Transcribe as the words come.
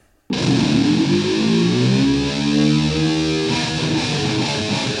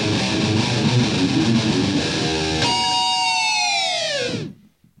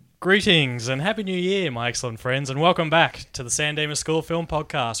Greetings and Happy New Year, my excellent friends, and welcome back to the San Dimas School Film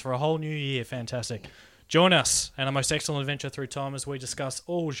Podcast for a whole new year. Fantastic. Join us and our most excellent adventure through time as we discuss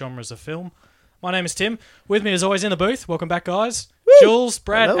all genres of film. My name is Tim. With me as always in the booth. Welcome back, guys. Woo! Jules,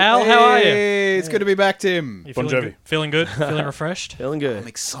 Brad, Hello. Al, how are you? Hey, it's good to be back, Tim. You Bon feeling Jovi. good? Feeling good? Feeling refreshed? Feeling good. I'm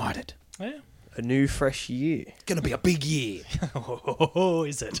excited. Yeah. A new fresh year. Gonna be a big year. Oh,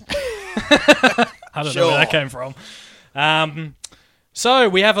 is it? I don't know where that came from. So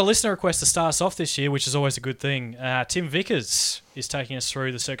we have a listener request to start us off this year, which is always a good thing. Tim Vickers is taking us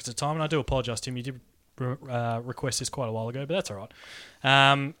through the circuits of time, and I do apologise, Tim. You did request this quite a while ago, but that's all right.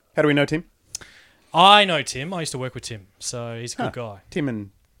 How do we know Tim? I know Tim. I used to work with Tim, so he's a good guy. Tim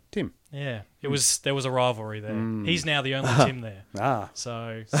and Tim. Yeah, there was a rivalry there. He's now the only Tim there,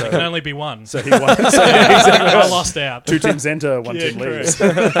 so there can only be one. So he won. So I lost out. Two Tims enter, one Tim leaves.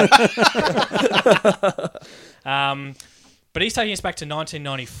 But he's taking us back to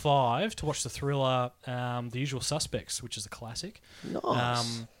 1995 to watch the thriller The Usual Suspects, which is a classic.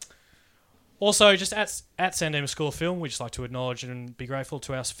 Nice. Also, just at San Dimas School of Film, we just like to acknowledge and be grateful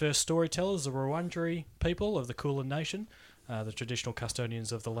to our first storytellers, the Wurundjeri people of the Kulin Nation, the traditional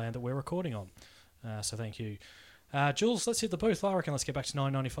custodians of the land that we're recording on. So thank you. Jules, let's hit the booth. I reckon let's get back to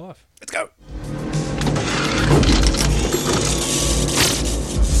 1995. Let's go.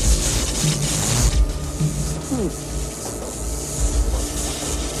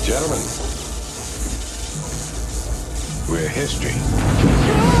 Gentlemen, we're history.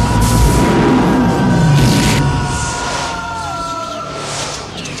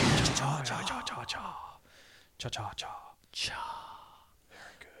 Cha-cha-cha.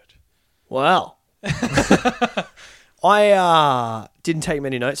 Very good. Wow. I didn't take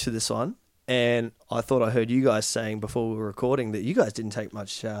many notes for this one, and I thought I heard you guys saying before we were recording that you guys didn't take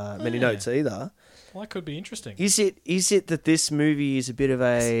many notes either. Well, that could be interesting. Is it that this movie is a bit of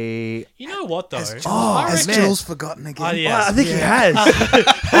a... You know what, though? Has Jules forgotten again? Oh, yes. I think he has.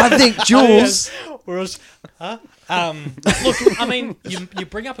 I think Jules... Whereas, look, I mean, you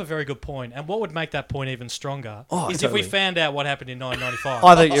bring up a very good point, and what would make that point even stronger is if we found out what happened in 1995.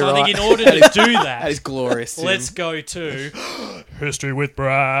 I think you're I right. think in order to do that, That is glorious, Tim. let's go to History with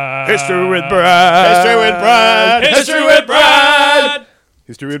Brad. History with Brad. History with Brad. History with Brad.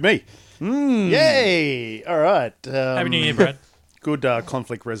 History with me. Yay! All right. Happy New Year, Brad. Good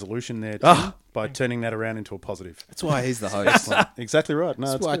conflict resolution there, Tim, by turning that around into a positive. That's why he's the host. Exactly right. No,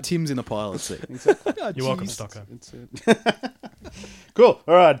 That's it's why good. Tim's in the pilot seat. You're welcome, Stockholm. Cool.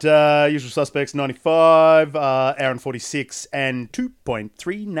 All right. Usual Suspects 95, hour and 46, and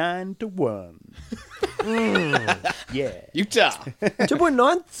 2.39 to 1. Yeah. Utah.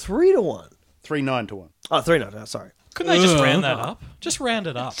 2.9, 3 to 1. 3.9 to 1. Oh, 3.9, sorry. Couldn't they just round that up? Just round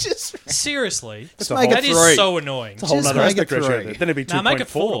it up. Seriously. make it That is 3. so annoying. It's a whole Just other make it aspect ratio 3. there. Then it'd be 2.4 Now make it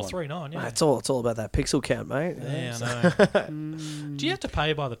 4, to 3, 9, yeah. It's all about that pixel count, mate. Yeah, I know. Do you have to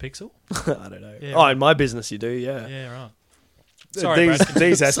pay by the pixel? I don't know. Yeah, Oh, in my business you do, yeah. Yeah, right. Sorry, These, Brad.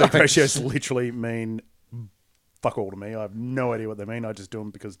 these aspect ratios literally mean fuck all to me. I have no idea what they mean. I just do them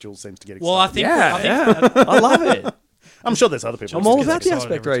because Jules seems to get excited. Well, I think I love it. I'm sure there's other people. I'm who all get about the excited.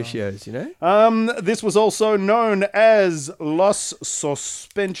 aspect every time. ratios, you know? This was also known as Los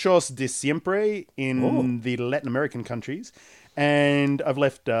Sospenchos de Siempre in the Latin American countries. And I've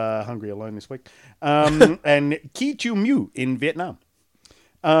left Hungary alone this week. And Ki Chiu Mu in Vietnam.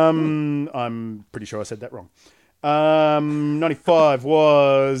 I'm pretty sure I said that wrong. 95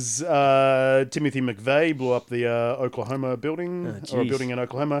 was Timothy McVeigh blew up the Oklahoma building, or a building in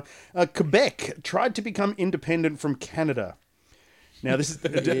Oklahoma. Quebec tried to become independent from Canada. Now, this is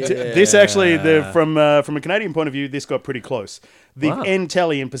this actually from a Canadian point of view, this got pretty close. The end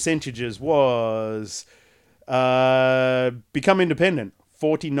tally in percentages was become independent.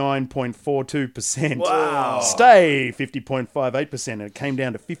 49.42%. Wow. Stay 50.58%. And it came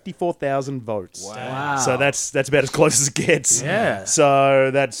down to 54,000 votes. Wow. So that's about as close as it gets. Yeah. So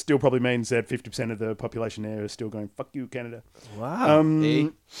that still probably means that 50% of the population there is still going, fuck you, Canada. Wow.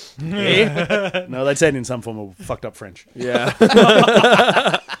 No, they'd say it in some form of fucked up French. Yeah.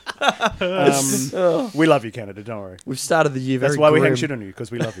 We love you, Canada. Don't worry. We've started the year very That's why we hang grim. shit on you,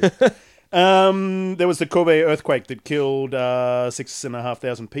 because we love you. There was the Kobe earthquake that killed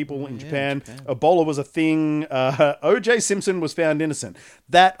 6,500 people in Japan. Ebola was a thing. O.J. Simpson was found innocent.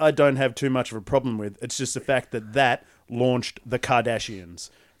 That I don't have too much of a problem with. It's just the fact that launched the Kardashians.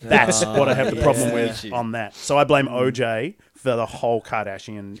 That's what I have the problem with on that. So I blame O.J. for the whole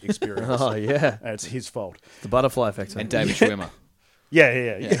Kardashian experience. Oh, yeah. It's his fault. The butterfly effect. And David Schwimmer.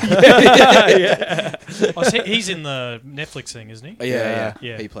 Yeah. Oh, so he's in the Netflix thing, isn't he? Yeah.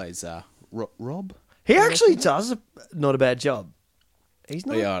 Yeah. He plays Rob. He actually does not a bad job. He's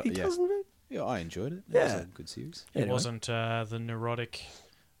not. Yeah, he yeah. doesn't. Yeah, I enjoyed it. It Yeah. was a good series. It Anyway. wasn't the neurotic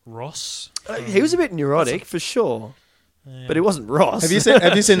Ross. He was a bit neurotic for sure, but it wasn't Ross. Have you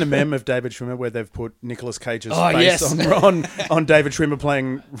seen the meme of David Schwimmer where they've put Nicolas Cage's Oh, face yes. on David Schwimmer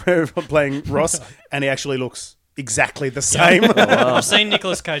playing Ross, and he actually looks exactly the same. I've seen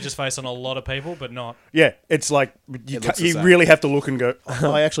Nicolas Cage's face on a lot of people, but not. Yeah, it's like looks the you same. really have to look and go,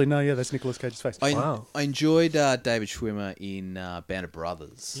 oh, I actually know, yeah, that's Nicolas Cage's face. I enjoyed David Schwimmer in Band of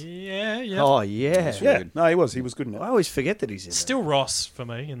Brothers. Yeah, yeah. Oh yeah. Yeah, no, he was good in it. I always forget that he's in it. Still Ross for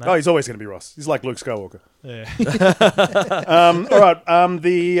me in that. Oh, he's always going to be Ross. He's like Luke Skywalker. Yeah. All right,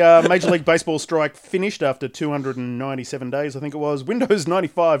 the Major League Baseball strike finished after 297 days, I think it was. Windows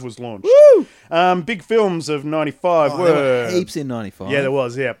 95 was launched. Woo! Big films of 95 There were... were heaps in 95. Yeah, there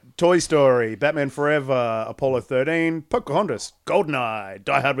was, yeah. Toy Story, Batman Forever, Apollo 13, Pocahontas, GoldenEye,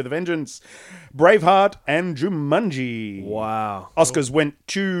 Die Hard with a Vengeance, Braveheart, and Jumanji. Wow. Oscars went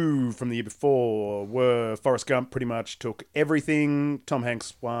to, from the year before, were Forrest Gump pretty much took everything. Tom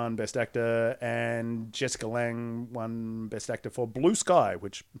Hanks won Best Actor, and Jessica Lange won Best Actor for Blue Sky,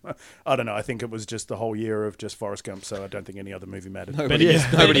 which, I don't know, I think it was just the whole year of just Forrest Gump, so I don't think any other movie mattered. Nobody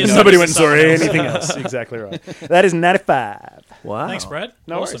Nobody knows. went and saw anything else. Exactly right. That is 95. Wow. Thanks, Brad.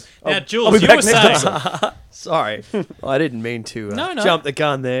 No awesome. worries. Now, I'll Jules, be you back were next saying. episode. Sorry, I didn't mean to No. jump the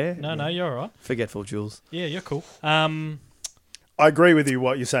gun there. No, you're all right. Forgetful, Jules. Yeah, you're cool. I agree with you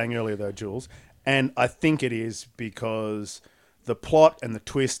what you're saying earlier, though, Jules. And I think it is because the plot and the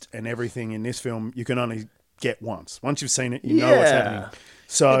twist and everything in this film, you can only get once. Once you've seen it, you know what's Yeah. happening.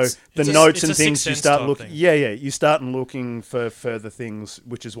 So It's the a- notes it's and a things, Sixth you Sense start type looking. thing. Yeah, you start looking for further things,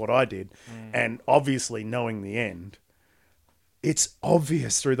 which is what I did. And obviously, knowing the end, it's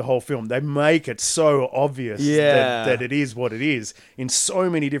obvious through the whole film. They make it so obvious Yeah. that it is what it is in so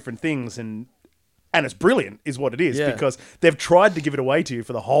many different things, and it's brilliant, is what it is, Yeah. because they've tried to give it away to you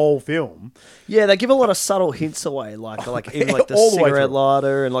for the whole film. Yeah, they give a lot of subtle hints away, like in like the All the way cigarette through.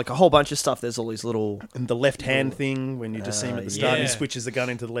 lighter and like a whole bunch of stuff. There's all these little. And the left hand thing, when you just see him at the start, and he yeah. switches the gun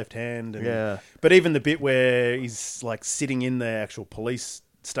into the left hand. And, Yeah. But even the bit where he's like sitting in the actual police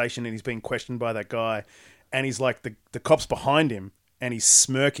station and he's being questioned by that guy, and he's like the cop's behind him and he's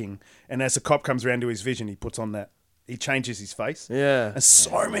smirking, and as the cop comes around to his vision, he puts on that. He changes his face. Yeah. And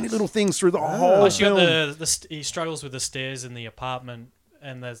so many little things through the whole Plus, you film. got he struggles with the stairs in the apartment,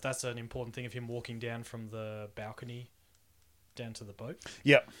 and that's an important thing of him walking down from the balcony down to the boat.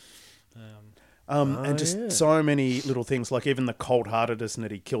 Yep. Um, And just so many little things, like even the cold-heartedness and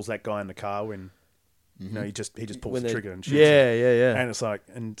that he kills that guy in the car when, you know, he just pulls When the they- trigger and shoots him. Yeah. And it's like,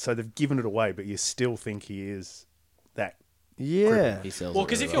 and so they've given it away, but you still think he is that. Yeah. He sells well, it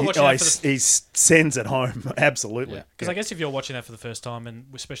because if really you're well. watching that for the he sends it home. Absolutely. Yeah. Because I guess if you're watching that for the first time, and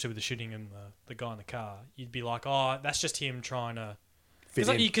especially with the shooting and the guy in the car, you'd be like, "Oh, that's just him trying to." Fit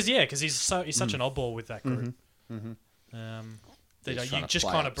in. Because he's such an oddball with that group. That He's you trying to just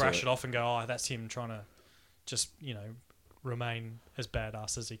play kind up of to brush it. it off and go, "Oh, that's him trying to just remain as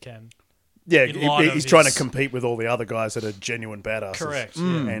badass as he can." Yeah, in light of he's trying to his- compete with all the other guys that are genuine badasses. Correct,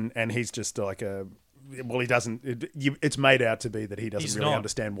 And he's just like a. Well, he doesn't. It's made out to be that he doesn't He's really not.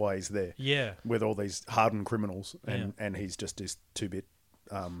 understand why he's there. Yeah. With all these hardened criminals, and he's just this 2-bit,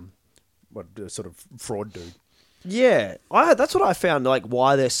 sort of fraud dude. Yeah, that's what I found. Like,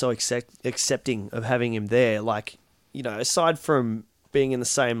 why they're so accepting of having him there. Like, aside from being in the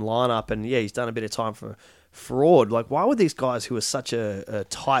same lineup, and he's done a bit of time for fraud. Like, why would these guys who are such a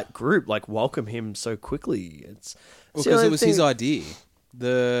tight group welcome him so quickly? It's the Because only it was thing- his idea.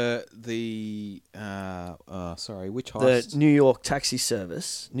 Sorry, which heist? The New York taxi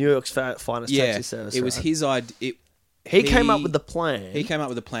service, New York's finest taxi service. it was right? his idea. He came up with the plan. He came up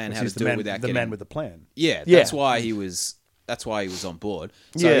with a plan how He's to do it without the getting man with the plan. Yeah, Yeah. that's why he was. That's why he was on board.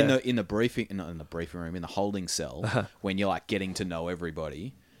 So Yeah. in the briefing, not in the briefing room, in the holding cell, when you're like getting to know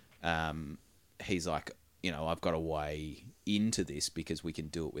everybody, he's like, I've got a way into this because we can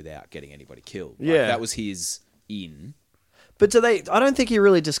do it without getting anybody killed. Like, Yeah. that was his in. But I don't think he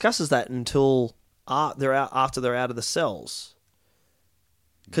really discusses that until after they're out of the cells.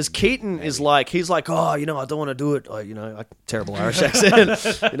 Because Keaton is like, he's like, oh, I don't want to do it. Terrible Irish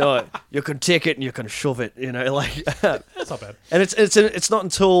accent. You can take it and you can shove it. That's not bad. And it's not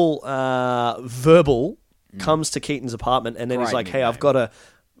until Verbal comes to Keaton's apartment and then he's Great like, hey, nickname. I've got a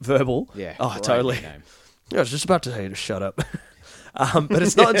Verbal. Yeah. Oh, great totally. nickname. I was just about to tell you to shut up. But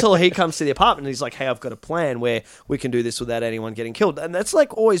it's not until he comes to the apartment and he's like, hey, I've got a plan where we can do this without anyone getting killed. And that's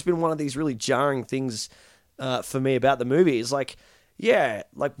always been one of these really jarring things for me about the movie. Is I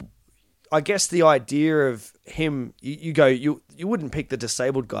guess the idea of him, you wouldn't pick the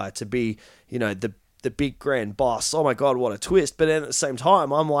disabled guy to be, the the big grand boss. Oh my God, what a twist. But then at the same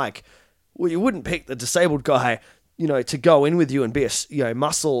time, I'm like, well, you wouldn't pick the disabled guy, to go in with you and be a,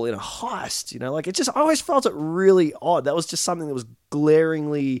 muscle in a heist, like it just, I always felt it really odd. That was just something that was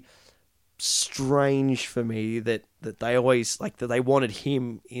glaringly strange for me that they always, that they wanted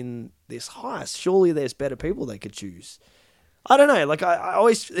him in this heist. Surely there's better people they could choose. I don't know. I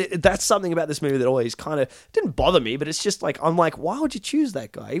always, that's something about this movie that always kind of didn't bother me, but it's just I'm like, why would you choose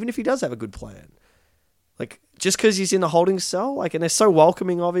that guy? Even if he does have a good plan. Just because he's in the holding cell, and they're so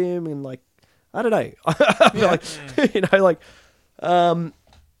welcoming of him, and I don't know.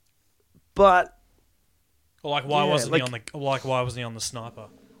 But Or why wasn't he on the why wasn't he on the sniper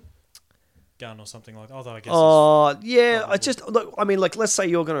gun or something like that? Although I guess I just look. I mean, let's say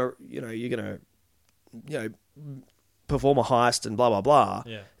you're gonna perform a heist and blah blah blah.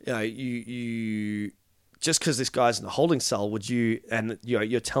 Yeah. You just because this guy's in a holding cell, would you? And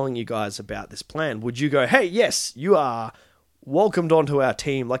you're telling you guys about this plan. Would you go, hey, yes, you are welcomed onto our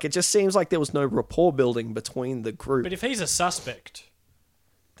team? It just seems like there was no rapport building between the group. But if he's a suspect,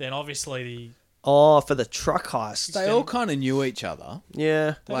 then obviously for the truck heist, They all kind of knew each other.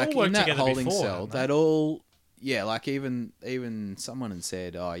 yeah. They all worked In that together holding before, cell, haven't they? they'd all, even someone had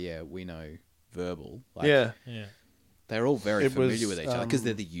said, "Oh yeah, we know verbal." Yeah. yeah. They're all very It familiar was, with each other because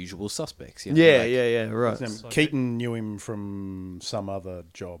they're the usual suspects. Yeah, like- yeah, right. Keaton knew him from some other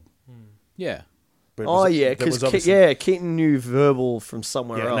job. yeah. But it Oh was- yeah, that was because obviously- Keaton knew verbal from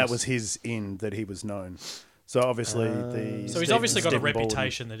somewhere yeah, else. and that was his in that he was known. So obviously So he's obviously got a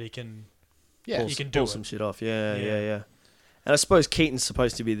reputation that he can Yeah. he can pull do some it. shit off. Yeah. Yeah. And I suppose Keaton's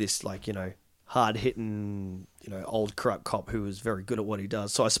supposed to be this hard hitting old corrupt cop who is very good at what he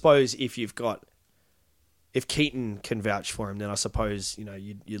does. So I suppose if Keaton can vouch for him, then I suppose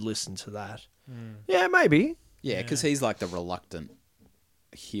you'd listen to that. Yeah, maybe. Yeah, because he's like the reluctant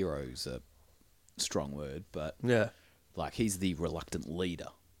hero's a strong word, but Yeah. he's the reluctant leader,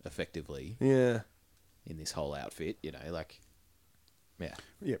 effectively, Yeah. in this whole outfit. Yeah.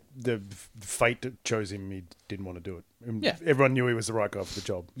 Yeah, the fate that chose him, he didn't want to do it. Yeah. Everyone knew he was the right guy for the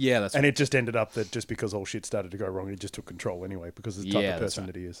job. Yeah, that's and right. it just ended up that just because all shit started to go wrong, he just took control anyway because of the type Yeah, of that's person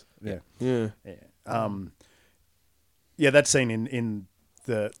right. that he is. Yeah. Yeah. Yeah, that scene in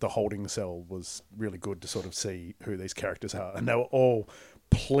the holding cell was really good to sort of see who these characters are, and they were all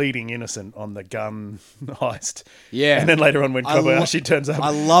pleading innocent on the gun heist. Yeah. and then later on when I lo- Kobayashi turns up, I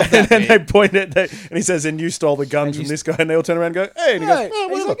love that and they bit. point at and he says, "And you stole the guns from this guy," and they all turn around and go, "Hey," and he goes, "Oh,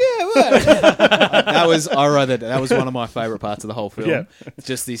 He's whatever." like, yeah, I wrote that. That was one of my favourite parts of the whole film. Yeah.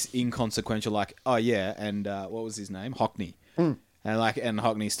 Just this inconsequential, oh yeah, and what was his name? Hockney. Hmm. And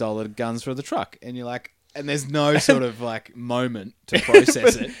Hockney stole the guns for the truck, and you're like, and there's no sort of moment to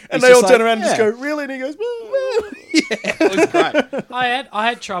process it. And It's they all just turn like, around and just yeah. go, "Really?" And he goes, "Well." It was great. I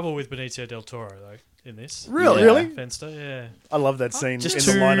had trouble with Benicio del Toro though in this. Really? Yeah, Really? Fenster, yeah. I love that scene Just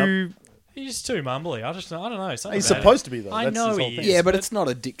in the lineup. too. He's too mumbly. I don't know. something He's about it. supposed to be though. I That's know his whole he thing. is. Yeah, but it's not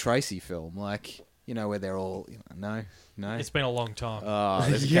a Dick Tracy film, where they're all no. It's been a long time.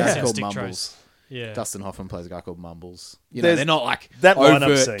 There's a Yeah. character called Dick Mumbles. Trace. Yeah. Dustin Hoffman plays a guy called Mumbles. There's- They're not that lineup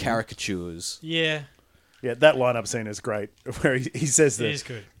overt scene. caricatures. Yeah. Yeah, that lineup scene is great. Where he says It this, is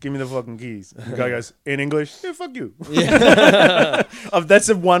good. "Give me the fucking keys." And the guy goes, in English, "Yeah, fuck you." That's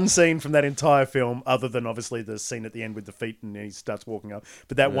the one scene from that entire film, other than obviously the scene at the end with the feet and he starts walking up.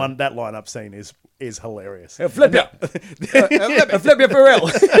 But that lineup scene is hilarious. Flip ya. Flip ya for real.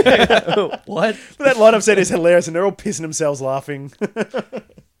 What? But that lineup scene is hilarious, and they're all pissing themselves laughing.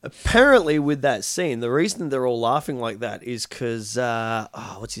 Apparently, with that scene, the reason they're all laughing like that is because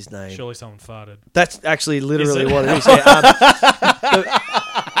what's his name? Surely someone farted. That's actually literally Is it? what it is. Yeah,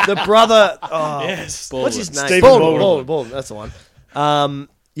 the brother. Oh, Yes. what's his name? Stephen Baldwin. Baldwin. That's the one.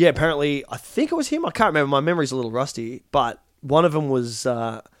 Yeah, apparently, I think it was him. I can't remember. My memory's a little rusty, but one of them was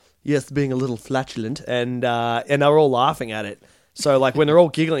being a little flatulent, and they were all laughing at it. So, when they're all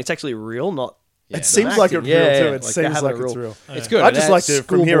giggling, it's actually real, not. It seems like it's acting. real Yeah, too. yeah, It like they're seems having like a it's real- real. It's good. I just like to,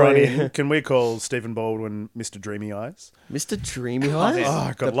 from here on schoolboy. in, can we call Stephen Baldwin Mr. Dreamy Eyes? Mr. Dreamy Eyes. Oh,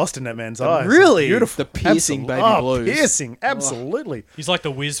 I got lost in that man's eyes. really? Beautiful. The piercing baby blues. Piercing, absolutely. He's like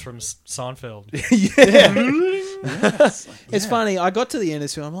the Wiz from Seinfeld. It's funny. I got to the end of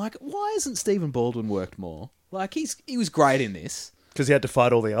this film. I'm like, why hasn't Stephen Baldwin worked more? He was great in this. Because he had to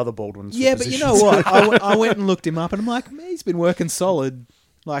fight all the other Baldwins. for Yeah, but you know positions. what? I went and looked him up, and I'm like, he's been working solid.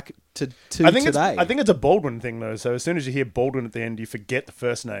 To I think today. it's a Baldwin thing though. So as soon as you hear Baldwin at the end, you forget the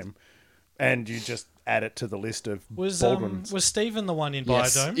first name, and you just add it to the list of Was Baldwins. Stephen the one in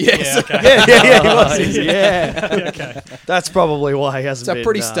Yes. Biodome? Yes. Yeah, okay. He was. yeah. Okay. That's probably why he hasn't It's a been,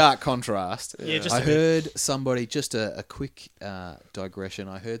 pretty stark contrast. Yeah, just I a bit. heard somebody, just a quick digression,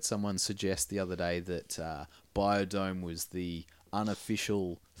 I heard someone suggest the other day that Biodome was the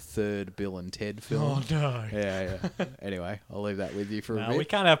unofficial third Bill and Ted film. Oh no. Yeah. Anyway, I'll leave that with you for a No, bit. we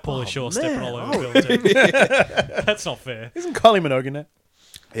can't have Paulie Shaw stepping man. all over Bill Ted. That's not fair. Isn't Kylie Minogue in that?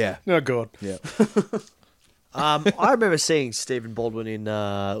 Yeah. Oh, God. Yeah. I remember seeing Stephen Baldwin in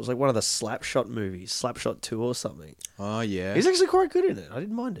it was like one of the Slapshot movies, Slapshot 2 or something. Oh, yeah. He's actually quite good in it. I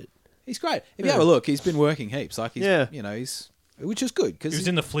didn't mind it. He's great. If you have a look, he's been working heaps. Like, he's, Yeah. which is good He because was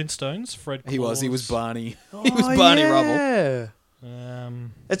in the Flintstones. Fred. he was Claus. Barney. He was Barney Rubble. Yeah.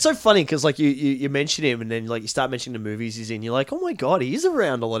 Um, It's so funny because like you mention him and then like you start mentioning the movies he's in. You're like, oh my god, he is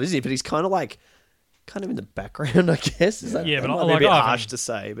around a lot, isn't he? But he's kind of in the background, I guess. Is that, Yeah, but that I- might be a like, bit I harsh haven't- to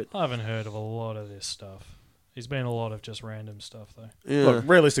say, but I haven't heard of a lot of this stuff. He's been in a lot of just random stuff though. yeah. Look,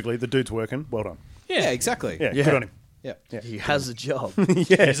 realistically, the dude's working. Well done. Yeah, exactly. Yeah, Yeah. good on him. Yeah. He has a job.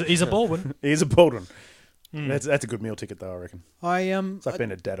 Yeah, He's a Baldwin. he's a Baldwin. That's a good meal ticket, though, I reckon. It's like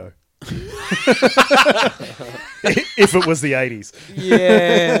being a dado. If it was the 80s.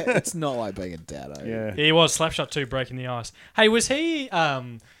 Yeah, it's not like being a dado. Yeah. He was Slapshot 2 Breaking the Ice. Hey, was he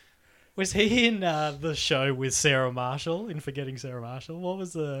in the show with Sarah Marshall in Forgetting Sarah Marshall? What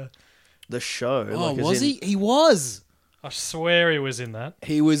was the... The show. Oh, like, as was in- he? He was. I swear he was in that.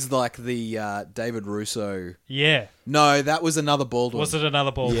 He was like the David Russo. Yeah. No, that was another Baldwin. Was it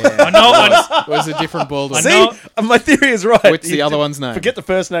another Baldwin? Yeah. I know It was a different Baldwin. I See? know- My theory is right. What's the other one's name? Forget the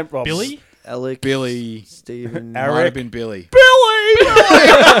first name, Rob. Billy? Alec, Billy. Stephen. Might have been Billy.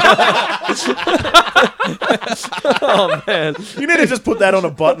 Oh man, You need to just put that on a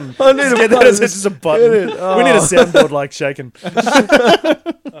button. I need to Get put that as this- just a button. We need a soundboard like shaking.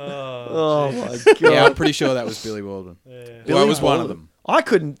 oh my god. Yeah, I'm pretty sure that was Billy Baldwin. Well, it was one of them. I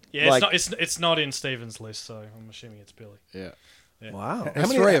couldn't. Yeah, like, it's not in Steven's list, so I'm assuming it's Billy. Yeah. wow. There's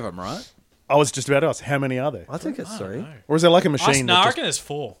many- three of them, right? I was just about to ask, how many are there? I think it's I don't 3. know. Or is there like a I machine that reckon there's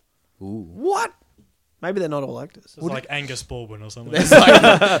 4. What? Maybe they're not all actors. It's like Angus Baldwin or something. There's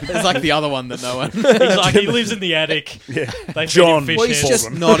like the other one that no one. He's like, he lives in the attic. Yeah. They John. feed him Well, fish he's heads.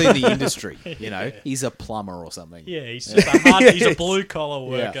 just not in the industry. You know, he's a plumber or something. Yeah, he's just he's a blue collar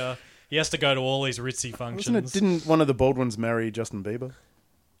worker. He has to go to all these ritzy functions. Wasn't it? Didn't one of the Baldwins marry Justin Bieber?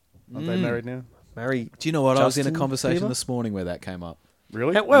 Aren't they married now? Mary. Do you know what? I was in a Justin conversation Bieber? this morning where that came up.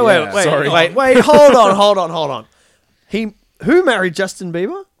 Really? Wait, Yeah. Sorry. wait. Hold on. Who married Justin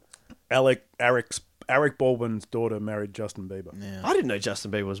Bieber? Eric Baldwin's daughter married Justin Bieber. I didn't know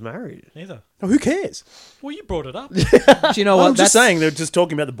Justin Bieber was married. Neither. Oh, who cares? Well, you brought it up. Do you know what? I'm just saying, they're just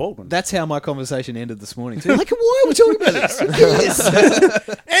talking about the Baldwins. That's how my conversation ended this morning too. Like, why are we talking about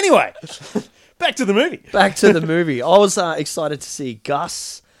this? Anyway, back to the movie. Back to the movie. I was excited to see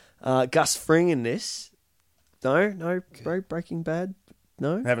Gus Fring in this. No, bro, Breaking Bad.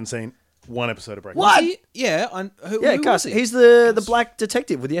 No. Haven't seen one episode of Breaking What? Bad. Yeah. Who Yeah, was Gus. he? He's the black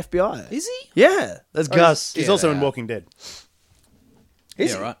detective with the FBI. Is he? Yeah, that's Gus. He's Get also in out. Walking Dead.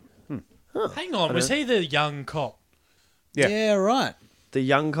 Is Yeah, he? right. Hang on, was he the young cop? Yeah. Yeah, right. The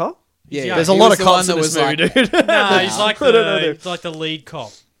young cop. Yeah, There's he a lot was of the one cops in that this was movie, like- dude. Nah, he's like I don't know. he's like the lead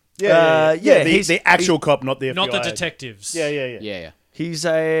cop, Yeah, yeah, the, he's- the actual cop, not the FBI. not the detectives. Yeah. Yeah. He's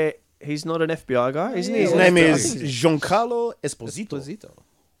not an FBI guy, isn't he? His Or name I is think- Giancarlo Esposito.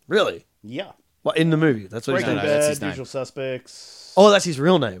 really. Yeah. What in the movie? That's what he's Breaking no, doing. that's Bad, his name. Usual Suspects. Oh, that's his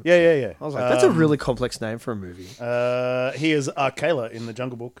real name. Yeah. I was like, that's a really complex name for a movie. He is Arkela in The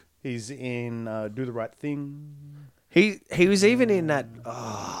Jungle Book. He's in Do the Right Thing. He was even in that.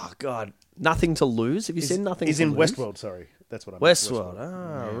 Oh God, Nothing to Lose. Have you seen Nothing? He's to in Lose? Westworld, sorry. That's what I meant. Westworld.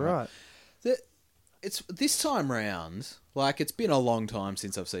 Ah, right. It's this time round. Like, it's been a long time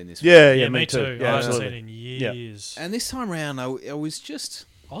since I've seen this. Yeah, Yeah, me me too. Yeah, I haven't seen absolutely. it in Yeah. years. And this time round, I was just.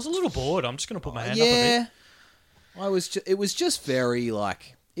 I was a little bored. I'm just going to put my hand up a bit. Yeah. It was just very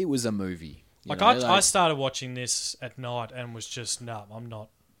like it was a movie. you Like know, I started watching this at night and was just no, I'm not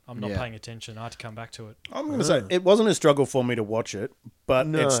Yeah. paying attention. I had to come back to it. I'm going to say, it wasn't a struggle for me to watch it, but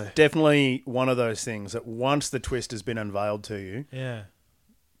No. it's definitely one of those things that once the twist has been unveiled to you, Yeah.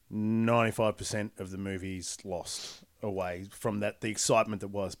 95% of the movie's lost away from the excitement that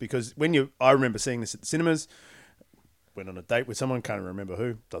was. Because I remember seeing this at the cinemas, went on a date with someone, can't remember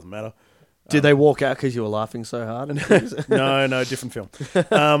who, doesn't matter. Did they walk out because you were laughing so hard? No, different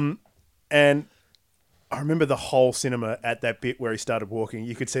film. And I remember the whole cinema at that bit where he started walking.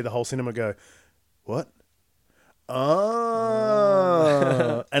 You could see the whole cinema go, "What?"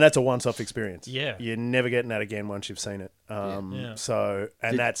 Oh, and that's a once-off experience. Yeah. You're never getting that again once you've seen it. Yeah. So,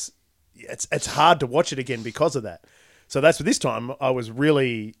 and Did- that's it's hard to watch it again because of that. So that's this time I was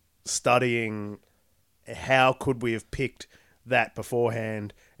really studying how could we have picked that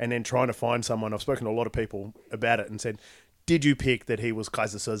beforehand, and then trying to find someone. I've spoken to a lot of people about it and said, did you pick that he was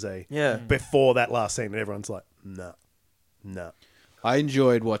Kaiser Soze before that last scene? And everyone's like, no. I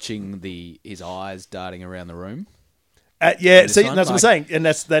enjoyed watching his eyes darting around the room. Yeah, This see, one, that's what I'm like- saying, and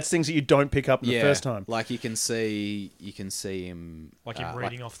that's things that you don't pick up the first time. Like you can see him Like him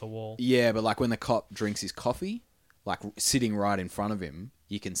reading off the wall. Yeah, but like when the cop drinks his coffee, like sitting right in front of him,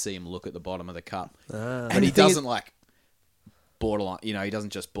 you can see him look at the bottom of the cup, but he doesn't like borderline. You know, he doesn't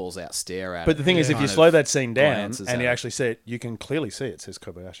just balls out stare at. But the thing is, if you slow that scene down glances and at you it. actually see it, you can clearly see it says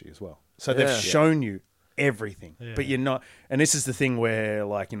Kobayashi as well. So they've Yeah. shown you everything, Yeah. but you're not. And this is the thing where,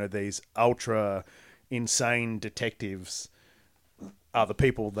 like, you know, these ultra insane detectives are the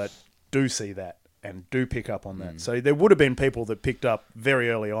people that do see that and do pick up on that. So there would have been people that picked up very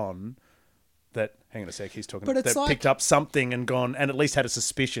early on that. Hang on a sec, he's talking. But it's that like- picked up something and gone, and at least had a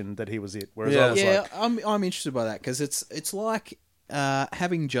suspicion that he was it. Whereas I was like, I'm interested by that because it's like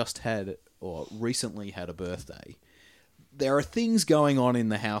having just had or recently had a birthday. There are things going on in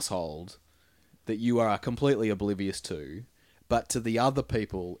the household that you are completely oblivious to, but to the other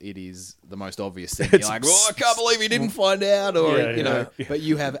people, it is the most obvious thing. You're like, "Oh, I can't believe he didn't find out," or Yeah. but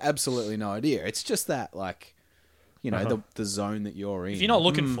you have absolutely no idea. It's just that, like, you know, the zone that you're in. If you're not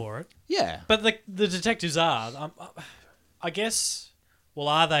looking for it. yeah, But the detectives are. I guess. Well,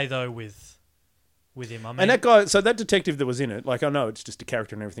 are they, though, with him? I mean, and that guy, so that detective that was in it, like, I know it's just a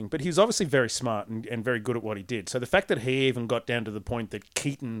character and everything, but he was obviously very smart and very good at what he did. So the fact that he even got down to the point that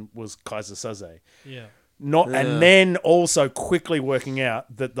Keaton was Kaiser Soze, yeah. and then also quickly working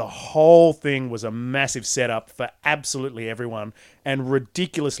out that the whole thing was a massive setup for absolutely everyone and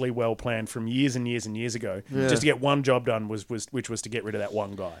ridiculously well planned from years and years and years ago, just to get one job done, which was to get rid of that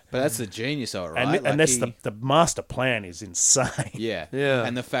one guy. but that's the genius of it, right? And Like that's he- the master plan is insane. Yeah. Yeah.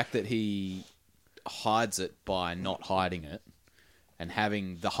 And the fact that he hides it by not hiding it and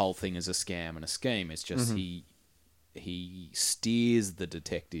having the whole thing as a scam and a scheme, it's just he steers the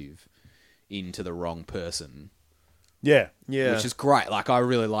detective into the wrong person, Yeah. which is great. Like, I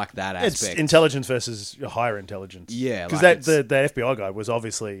really like that It's aspect. intelligence versus higher intelligence. Yeah, because like the FBI guy was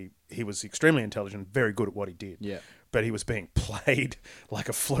obviously, he was extremely intelligent, very good at what he did. Yeah. But he was being played like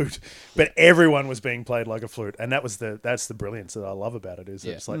a flute. But everyone was being played like a flute, and that's the brilliance that I love about it. Is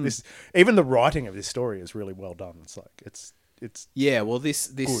that it's like this. Even the writing of this story is really well done. It's like it's. Yeah, well, this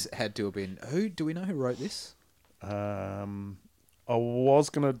Good. had to have been... Do we know who wrote this? I was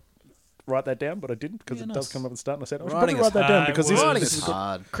gonna write that down, but I didn't because Yeah, it nice. does come up at the start. And I said I should Writing probably write is that down hard. because Writing this This is is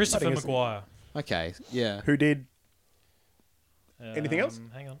hard. Christopher I think Maguire. Okay, yeah. who did. Anything else?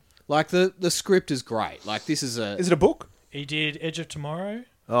 Hang on. Like, the script is great. Like, this is a... Is it a book? He did Edge of Tomorrow,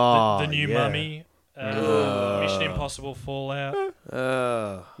 Oh, the new yeah. Mummy, Mission Impossible Fallout.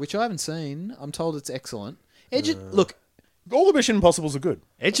 which I haven't seen. I'm told it's excellent. Look, All the Mission Impossibles are good.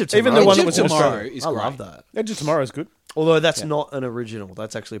 Edge of Even Tomorrow. the one Edge that of was in Tomorrow Australia. is I great. love that. Edge of Tomorrow is good. Although that's not an original.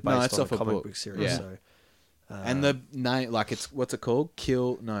 That's actually based No, it's on off a a comic book. book series. Yeah. So. And the name, like, it's what's it called?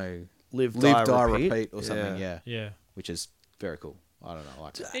 Live, Die, Repeat, or something. Yeah. Yeah. Which is very cool. I don't know. I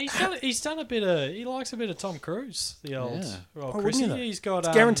like that. He's done a bit of. He likes a bit of Tom Cruise. The old. Yeah. Well, wouldn't Chrissy. you though? He's got.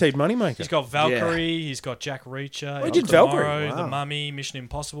 It's guaranteed moneymaker. He's got Valkyrie. He's got Jack Reacher. he Edge did of Valkyrie. Tomorrow, Wow. The Mummy, Mission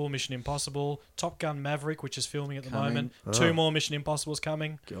Impossible, Top Gun Maverick, which is filming at the Coming. moment. 2 more Mission Impossibles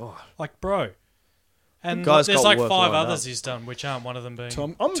coming. God. Like, bro. And Guy's there's got like work 5 lined others up. he's done, which aren't one of them being.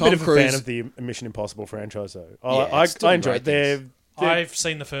 Tom I'm a Tom bit of Cruise, a fan of the Mission Impossible franchise, though. Yeah, it's I doing enjoy it. great They're I've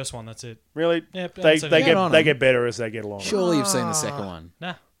seen the first one. That's it. really Yeah, they that's it. they Get on get they 'em. get better as they get along. Surely you've seen the second one.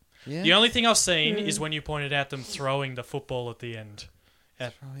 Nah. Yeah. The only thing I've seen is when you pointed out them throwing the football at the end.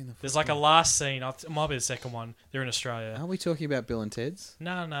 There's like a last scene. It might be the second one. They're in Australia. Are we talking about Bill and Ted's?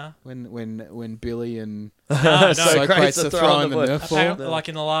 No. When Billy and No, Socrates are throwing the wood. Nerf ball? Apparently, like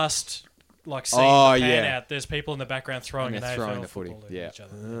in the last scene, Oh, the pan yeah. out, there's people in the background throwing And an they're AFL throwing the footy, football at yeah. each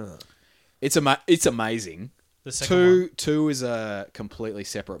other. It's amazing. The second one. Two is a completely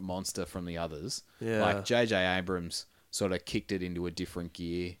separate monster from the others. Yeah. Like J.J. Abrams sort of kicked it into a different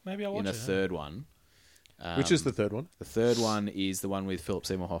gear. Maybe I'll watch in the it, yeah. third one. Which is the third one? The third one is the one with Philip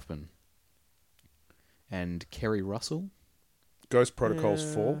Seymour Hoffman and Kerry Russell. Ghost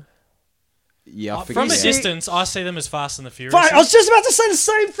Protocols 4. Yeah, I From a forget. distance, I see them as Fast and the Furious. Fine, I was just about to say the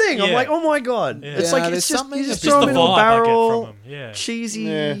same thing. I'm Yeah. like, oh my god, Yeah. it's Yeah, like there's it's just something you just just throw the them in a vibe I get barrel, from them. Yeah. cheesy,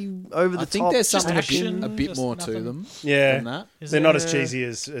 Yeah. over the I think top. there's just something action, a bit just more nothing. to them Yeah. than that. Is They're not there- as cheesy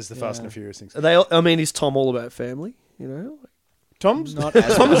as the Fast and the Furious things. Are they? I mean, is Tom all about family? You know, Tom's Not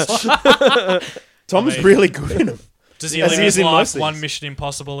as much. Tom's really good in them. Does he As live he his is in life most one things. Mission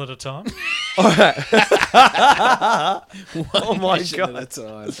Impossible at a time? Oh my Mission god! at a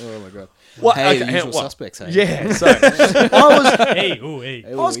time. Oh my god. What? Hey, Okay, the usual what? suspects. Hey. Yeah. So I Hey, ooh, hey.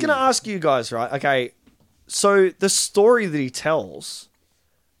 was going to ask you guys, right? Okay, so the story that he tells,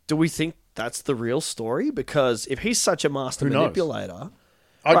 do we think that's the real story? Because if he's such a master Who knows? manipulator,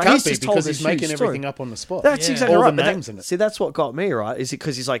 I Right, can't he's be just told because this he's making huge story. everything up on the spot. that's Yeah. exactly All right. the but names in it. See, that's what got me, right? Is it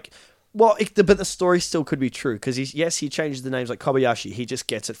because he's like, well, but the story still could be true because he changes the names like Kobayashi. He just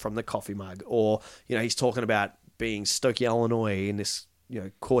gets it from the coffee mug, or he's talking about being Stokey Illinois in this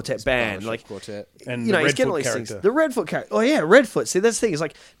quartet band, like. Quartet. And He's the getting all Redfoot these things. character. The Redfoot character. Oh yeah, Redfoot. See, that's the thing. Is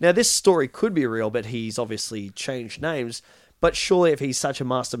like now this story could be real, but he's obviously changed names. But surely, if he's such a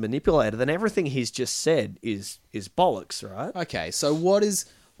master manipulator, then everything he's just said is bollocks, right? Okay, so what is?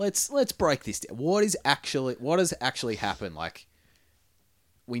 Let's break this down. What has actually happened? Like,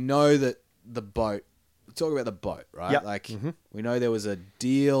 we know that the boat. We're talking about the boat, right? Yep. Like, we know there was a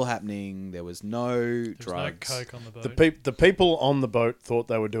deal happening. There was no There's no drugs. coke on the boat. The people on the boat thought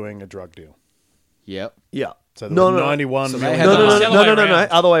they were doing a drug deal. Yep. Yeah. So there was 91 So they million had No, the- no, It's the no, other no, way no, no, around.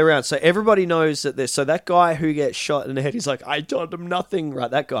 other way around. So everybody knows that there's. So that guy who gets shot in the head, he's like, I told him nothing, right?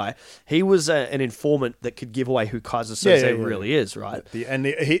 That guy, he was an informant that could give away who Kaiser Soze yeah. really is, right?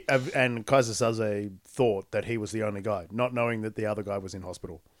 And Kaiser Soze thought that he was the only guy, not knowing that the other guy was in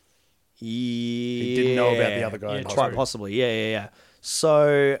hospital. He didn't know about the other guy in Quite hospital. possibly, yeah.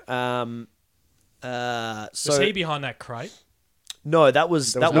 So, Was he behind that crate? no, that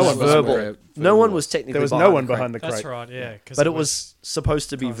was There was that no was one verbal. behind No one was technically. There was behind no the one crate. behind the crate. That's right, yeah. But it was supposed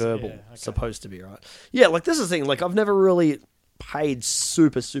to be Concept, verbal. yeah, okay. Supposed to be, right? Yeah, like this is the thing. Like I've never really paid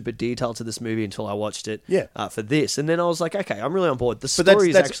super detail to this movie until I watched it. Yeah. For this, and then I was like, okay, I'm really on board. The But story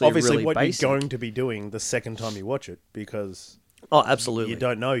is that's actually obviously really what basic. you're going to be doing the second time you watch it because Oh, absolutely. you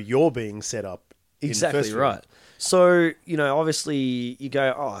don't know you're being set up. in the Exactly first film. right. So, obviously you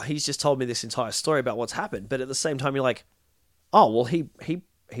go, oh, he's just told me this entire story about what's happened. But at the same time, you're like, oh, well,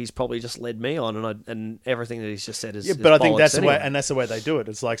 he's probably just led me on and everything that he's just said is Yeah, but I think bollocks that's the way, anyway. and that's the way they do it.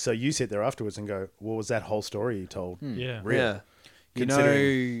 It's like, so you sit there afterwards and go, "Well, was that whole story you told?" Yeah. real? Yeah. You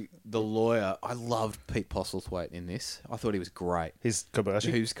Considering- know, the lawyer. I loved Pete Postlethwaite in this. I thought he was great. He's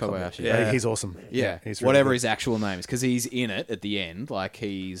Kobayashi. Who's Kobayashi? Yeah. He's awesome. Yeah, he's really whatever good. his actual name is, because he's in it at the end, like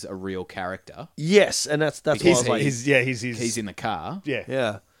he's a real character. Yes, and that's why I He's, was like, he's in the car. yeah.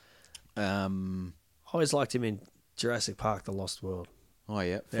 yeah. Um. I always liked him in Jurassic Park: The Lost World. Oh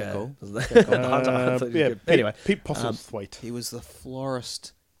yeah, Yeah. cool. Yeah, Anyway, Pete Postlethwaite. He was the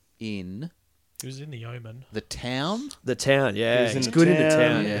florist in He was in The Omen. The Town. the town. Yeah, He's he's in good in the Town,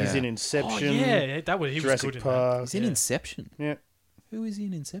 town. yeah. He's in Oh Inception. yeah, he was Jurassic good in Park. that. He's in Yeah. Inception. Yeah. Who is he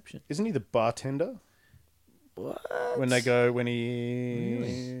in Inception? Isn't he the bartender? When he.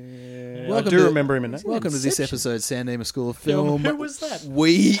 I Welcome do to- remember him in that. Welcome to this episode, San Diego School of Film. Who was that?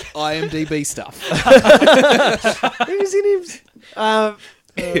 We IMDb stuff. Who's in him?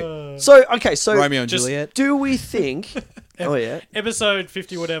 So okay, so Romeo and Just- Juliet. do we think? Oh yeah. Episode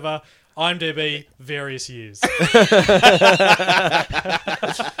 50, whatever. IMDb, various years.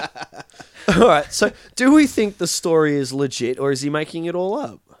 All right. So do we think the story is legit, or is he making it all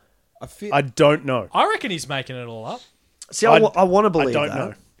up? I don't know. I reckon he's making it all up. See, I want to believe I don't that.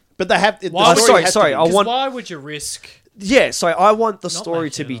 know. But they have. Why- sorry, I 'Cause want- why would you risk? Yeah, so I want the story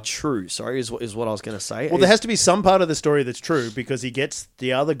making to it be up. true. Sorry, is what I was going to say. Well, there has to be some part of the story that's true because he gets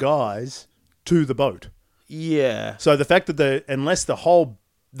the other guys to the boat. Yeah. So the fact that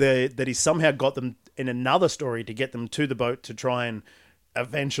that he somehow got them in another story to get them to the boat to try and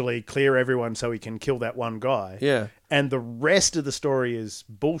eventually clear everyone so he can kill that one guy. Yeah. And the rest of the story is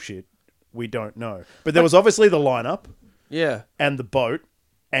bullshit. We don't know. But there was obviously the lineup Yeah. and the boat,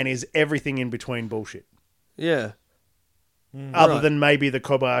 and is everything in between bullshit. Yeah. Other Right. than maybe the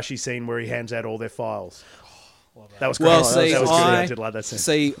Kobayashi scene where he hands out all their files. That was great. Well, that see, was good. I I did like that scene.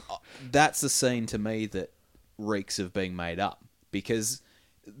 see. That's the scene to me that reeks of being made up because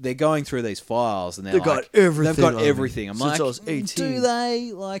they're going through these files and they're They've got like, everything They've got on me everything. I'm since like, I was 18. do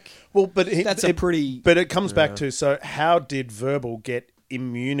they like? Well, but That's a pretty. But it comes back to, so how did Verbal get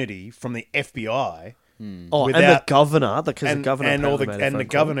immunity from the FBI Oh, and the Without- governor, because the and, governor and all apparently made a and the phone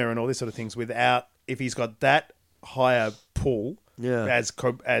call. governor and all this sort of things without, if he's got that higher pull Yeah. as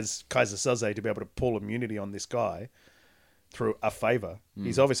Kaiser Soze to be able to pull immunity on this guy through a favor,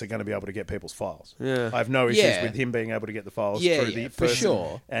 he's obviously going to be able to get people's files. Yeah. I have no issues Yeah. with him being able to get the files Yeah, through yeah, the for person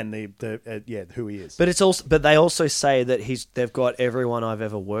sure. and the who he is. But it's also, but they also say that they've got everyone I've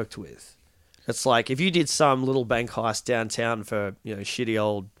ever worked with. It's like if you did some little bank heist downtown for shitty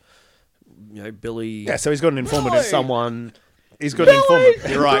old, Billy. yeah, so he's got an informant. Someone. He's got an informant.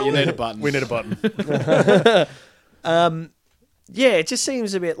 You're right. You need a button. We need a button. Yeah, it just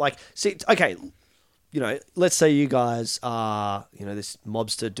seems a bit like... See, okay, let's say you guys are, this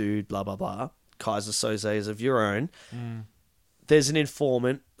mobster dude, blah, blah, blah. Kaiser Soze is of your own. There's an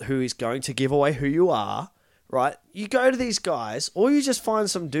informant who is going to give away who you are, right? You go to these guys, or you just find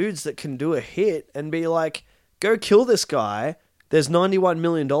some dudes that can do a hit and be like, go kill this guy. There's $91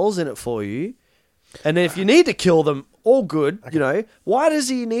 million in it for you. And then if you need to kill them, all good, Why does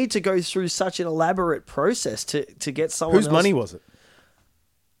he need to go through such an elaborate process to get someone Whose else? money was it?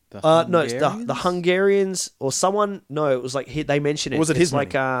 No, it's the Hungarians or someone. No, it was like they mentioned it. Was it his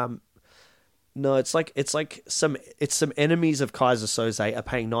like money? No, it's like some enemies of Kaiser Soze are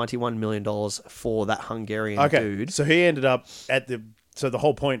paying $91 million for that Hungarian dude. So he ended up so the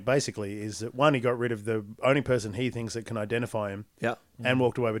whole point basically is that one, he got rid of the only person he thinks that can identify him, and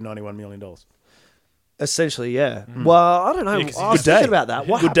walked away with $91 million. Essentially, yeah. Well, I don't know. Yeah, 'cause I was Good day. thinking about that.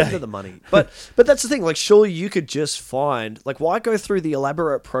 What Good happened day. to the money? But that's the thing. Like, surely you could just find, like, why go through the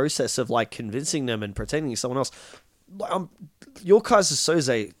elaborate process of like convincing them and pretending you're someone else? Your Kaiser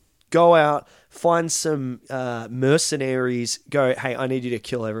Soze, go out, find some mercenaries. Go, hey, I need you to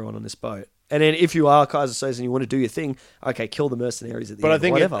kill everyone on this boat. And then if you are Kaiser Soze and you want to do your thing, okay, kill the mercenaries at the But end. I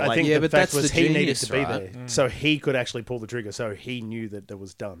think whatever. I think yeah, the but fact that's was the he needed genius, to be right? there, so he could actually pull the trigger. So he knew that it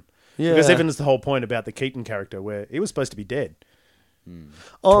was done. Yeah. Because even as the whole point about the Keaton character, where he was supposed to be dead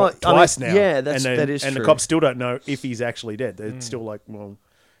I twice mean, now, yeah, that is and true. the cops still don't know if he's actually dead. They're still like, well,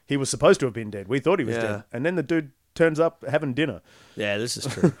 he was supposed to have been dead. We thought he was Yeah. dead, and then the dude turns up having dinner. Yeah, this is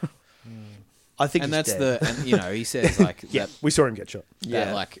true. I think And he's that's dead. he says like Yeah, that, we saw him get shot.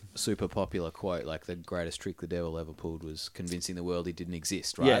 that like super popular quote, like the greatest trick the devil ever pulled was convincing the world he didn't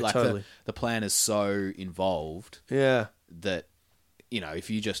exist, right? Yeah, like totally. the plan is so involved Yeah. that, if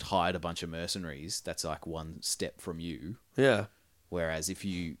you just hired a bunch of mercenaries, that's like one step from you. Yeah. Whereas if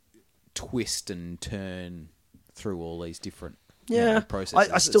you twist and turn through all these different Yeah.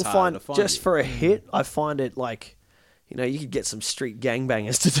 processes, I still it's harder find, to just you. for a hit, I find it like, you could get some street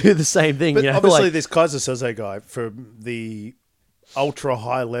gangbangers to do the same thing. But obviously, like, this Kaiser Soze guy, for the ultra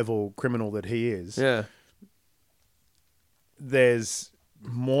high level criminal that he is, yeah. there's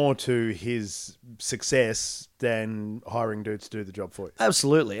more to his success than hiring dudes to do the job for you.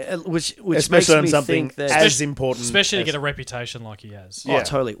 Absolutely. Which makes Especially on me something think that... as important. Especially to as- get a reputation like he has. Oh, Yeah.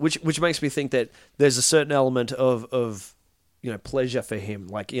 totally. Which makes me think that there's a certain element of pleasure for him.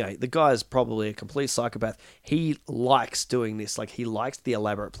 Like, the guy's probably a complete psychopath. He likes doing this. Like, he likes the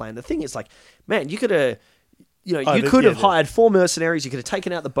elaborate plan. The thing is, like, man, you could have... you could have hired 4 mercenaries. You could have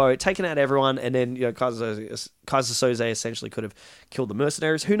taken out the boat, taken out everyone, and then Kaiser Soze essentially could have killed the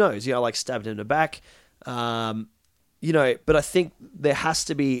mercenaries. Who knows? Like stabbed him in the back. But I think there has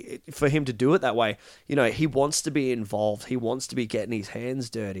to be, for him to do it that way. He wants to be involved. He wants to be getting his hands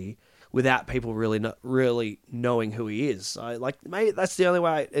dirty without people really knowing who he is. Maybe that's the only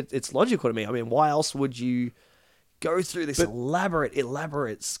way. It's logical to me. I mean, why else would you go through this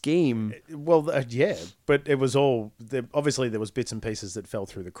elaborate scheme? Well, yeah, but it was all... Obviously, there was bits and pieces that fell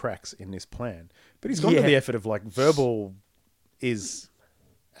through the cracks in this plan. But he's gone to the effort of, like, Verbal is,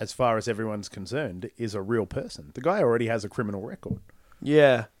 as far as everyone's concerned, is a real person. The guy already has a criminal record.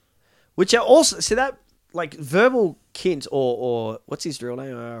 Yeah. Which are also... See, that... Like, Verbal Kint or what's his real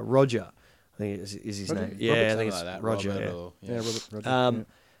name? Roger. I think is his Roger? name. Yeah, I think it's Something like that, Roger. Robert, yeah. or- Yeah, Robert. Um,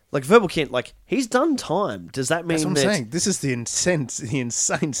 like, Verbal Kint, like, he's done time. Does that mean That's what I'm that... saying. This is the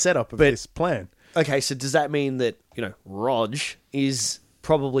insane setup of this plan. Okay, so does that mean that, Rog is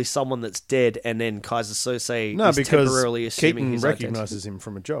probably someone that's dead and then Kaiser Soze No, is because temporarily assuming Keaton his recognizes identity? him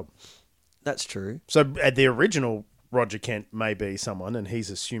from a job. That's true. So the original Roger Kent may be someone, and he's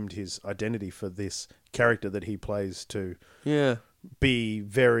assumed his identity for this character that he plays to Yeah. be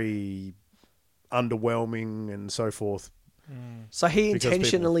very underwhelming and so forth. So he Because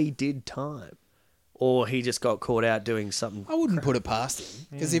intentionally did time? Or he just got caught out doing something? I wouldn't put it past him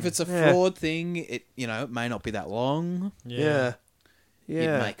because if it's a Yeah. fraud thing, it may not be that long. Yeah. You'd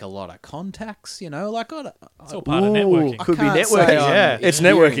Yeah. make a lot of contacts. Like It's all part of Ooh, networking. could be can't networking, say I'm yeah. It's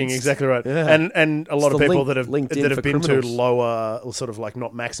experienced. networking, exactly right. Yeah. And a lot It's of the people that LinkedIn have for been to criminals. lower, sort of like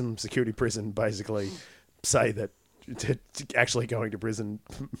not maximum security prison, basically say that actually going to prison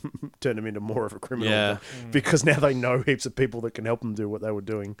turned them into more of a criminal. Yeah. Because now they know heaps of people that can help them do what they were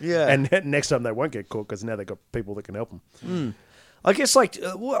doing. Yeah. And next time they won't get caught because now they've got people that can help them. I guess, I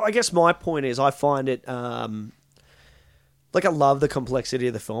guess my point is I find it... like I love the complexity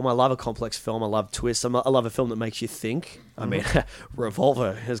of the film. I love a complex film. I love twists. I love a film that makes you think. I mean,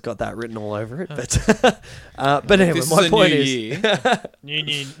 Revolver has got that written all over it. But anyway, This my is a point new is, year.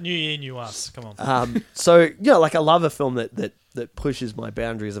 New year, new us. Come on. so yeah, like I love a film that pushes my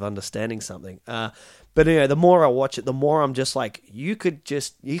boundaries of understanding something. But anyway, the more I watch it, the more I'm just like,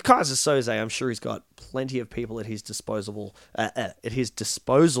 Kaiser Soze, I'm sure he's got plenty of people at his disposal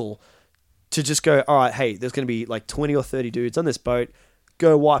to just go, all right, hey, there's going to be like 20 or 30 dudes on this boat,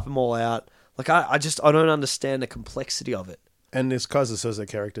 go wipe them all out. Like I don't understand the complexity of it. And this Kaiser Soze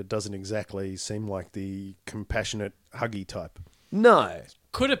character doesn't exactly seem like the compassionate, huggy type. No,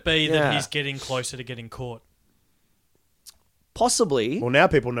 Could it be Yeah. that he's getting closer to getting caught? possibly. Well, now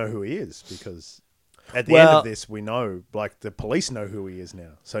people know who he is because at the end of this, we know, like the police know who he is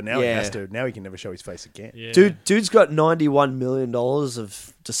now. So now Yeah. now he can never show his face again. Yeah. Dude's got $91 million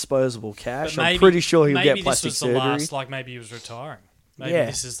of disposable cash. But I'm pretty sure he'll get maybe plastic this was surgery. the last, like maybe he was retiring. Maybe Yeah.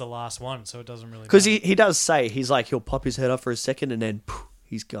 this is the last one, so it doesn't really Because matter. he does say, he's like, he'll pop his head up for a second and then poof,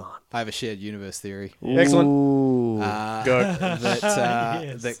 he's gone. I have a shared universe theory. Excellent. Ooh. Go.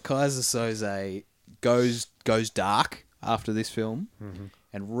 That that Kaiser Soze goes dark after this film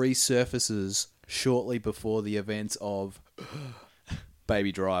and resurfaces shortly before the events of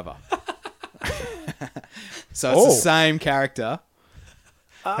Baby Driver. So it's the same character.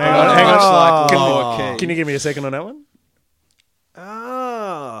 Hang on. Much like Lower Key. Can you give me a second on that one?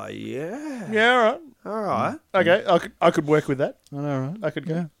 Oh, yeah. Yeah, all All right. right. Okay, I could work with that. All right. I could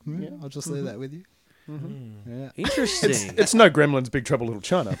go. Yeah, I'll just leave that with you. Yeah. Interesting. It's no Gremlins, Big Trouble, Little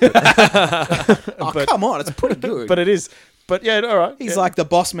China, Oh, come on, it's pretty good. but it is. But yeah, all right. He's yeah. like the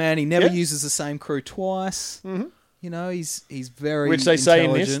boss man. He never Yeah. uses the same crew twice. You know, he's very Which they say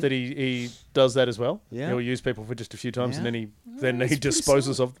in this intelligent. that he does that as well. Yeah. He'll use people for just a few times Yeah. and then he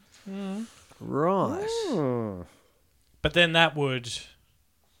disposes of. right. But then that would,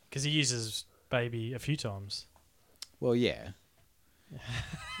 because he uses Baby a few times. Well, yeah.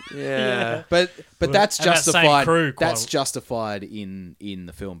 Yeah. But Well, that's and that same justified. crew quite- That's justified in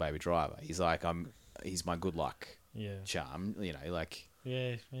the film Baby Driver. He's like, he's my good luck Yeah. charm. You know, like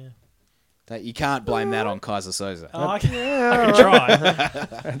Yeah. that. You can't blame that on Kaiser Soze. Oh, I can try.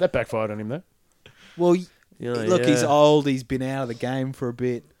 That backfired on him though. Well, Yeah, look, he's yeah. old. He's been out of the game for a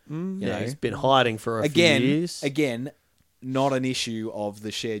bit. You Yeah, know. he's been hiding for a few years. Again, not an issue of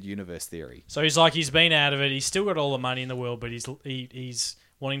the shared universe theory. So he's been out of it. He's still got all the money in the world, but he's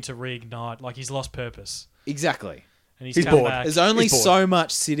wanting to reignite. Like he's lost purpose, Exactly. and He's come bored. back There's only He's bored. so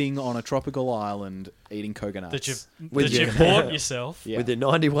much sitting on a tropical island eating coconuts. that you've bought yourself. Yeah. With the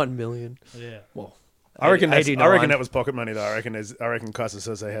 91 million. Yeah. Well, I reckon 89. that was pocket money though. I reckon Kaiser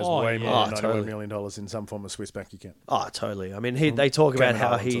Soze has Oh, way yeah. more than Oh, $91 totally. million in some form of Swiss bank account. Oh, totally. I mean, they talk about Cayman how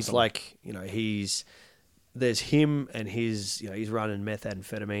Islands or he's something. like, you know, there's him and his, you know, he's running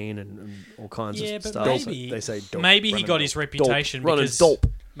methamphetamine and all kinds Yeah, of but stuff. maybe They say dope, maybe he running got dope. his reputation Running because dope.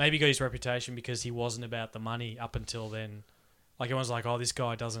 maybe he got his reputation because he wasn't about the money up until then. Like everyone's like, oh, this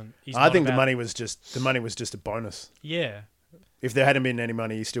guy doesn't. He's I not think the about- money was just a bonus. Yeah. If there hadn't been any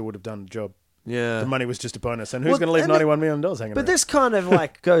money, he still would have done the job. Yeah. The money was just a bonus. And who's Well, going to leave and $91 million hanging But around? this kind of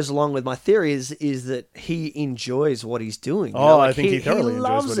like goes along with my theory is that he enjoys what he's doing. You Oh, know, I like think he thoroughly enjoys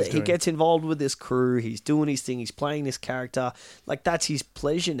loves what it. he's He doing. gets involved with this crew. He's doing his thing. He's playing this character. Like that's his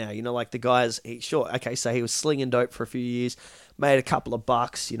pleasure now. You know, like the guys. Sure, okay. So he was slinging dope for a few years, made a couple of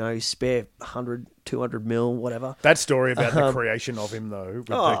bucks. You know, spare 100, 200 mil, whatever. That story about the creation of him, though, with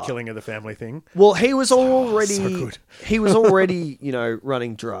the killing of the family thing. Well, he was already so good. he was already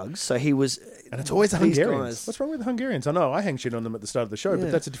running drugs. So he was. And it's always the these Hungarians. guys- What's wrong with the Hungarians? I know I hang shit on them at the start of the show, Yeah.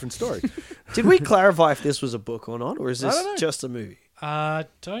 but that's a different story. Did we clarify if this was a book or not, or is I this don't know. just a movie?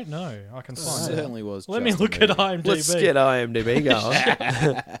 Don't know. I can It find out. certainly was. Let me just a look at movie. IMDb. Let's get IMDb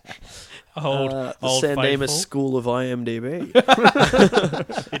going. old The San faithful. Dimas School of IMDb.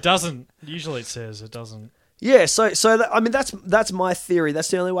 It doesn't. Usually it says it doesn't. Yeah, I mean that's my theory. That's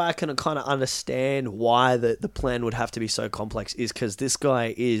the only way I can kind of understand why the plan would have to be so complex is because this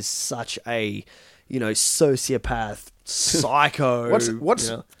guy is such a sociopath, psycho. What's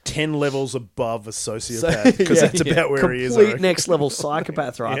you know, 10 levels above a sociopath? Because yeah, that's about where he is. I complete reckon. next level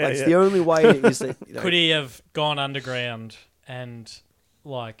psychopath, right? Yeah, That's yeah. the only way is that. Could he have gone underground and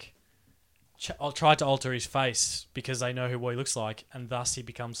like tried to alter his face because they know who he looks like, and thus he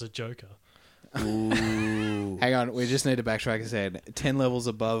becomes a Joker? Hang on, we just need to backtrack and say 10 levels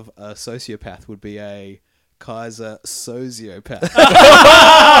above a sociopath would be a Kaiser sociopath.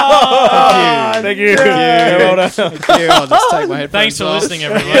 Thank you. Yeah, well done. Thank you. I'll just take my headphones Thanks for off. listening,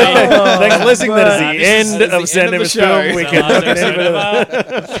 everybody. Thanks for listening. That is the This is end the of end San of the Dimas show. Film. We It's can the last look at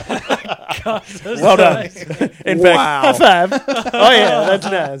episode any ever. Well done. In Wow. fact, high five. Oh yeah, that's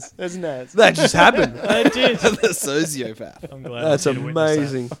Naz. That's Naz. That just happened. I did. The sociopath. I'm glad. That's I'm here to witness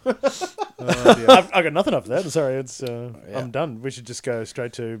amazing. I got nothing after that. Sorry, it's I'm done. We should just go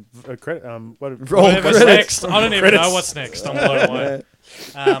straight to credit. Roll that. Whatever's credits. next. I don't even Credits. know what's next. I'm blown away.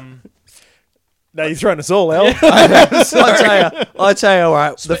 No, you're throwing us all, Al. I tell you, all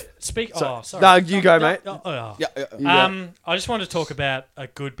right. Speak. Oh, sorry. No, you go, mate. Oh. Yeah. I just wanted to talk about a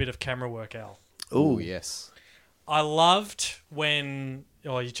good bit of camera work, Al. Oh, yes. I loved when.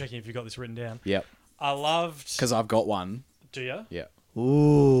 Oh, you're checking if you got this written down. Yep. I loved. Because I've got one. Do you? Yeah.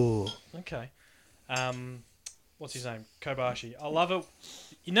 Ooh. Okay. What's his name? Kobayashi. I love it.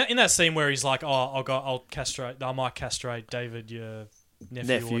 In that scene where he's like, "Oh, I might castrate David, your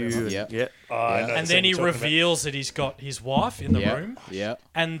nephew, or whatever." Yeah. Yeah. And then he reveals that he's got his wife in the room, Yeah.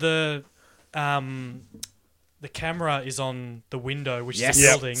 and the camera is on the window, which Yes. is the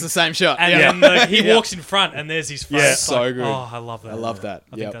building. It's the same shot. And then he walks in front, and there's his face. Yeah. It's So like, good. Oh, I love that. I love that.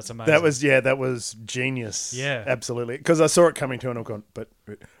 I think that's amazing. That was genius. Yeah. Absolutely. Because I saw it coming too, and I'm going, but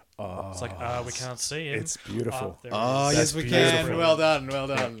It's like, we can't see him. it's beautiful. There it Oh, is. yes, we beautiful. can. Well done. Well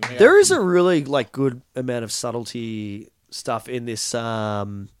done. Yeah. There is a really good amount of subtlety stuff in this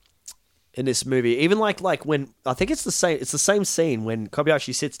movie. Even like when I think it's the same scene when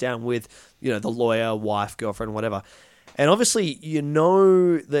Kobayashi sits down with the lawyer, wife, girlfriend, whatever, and obviously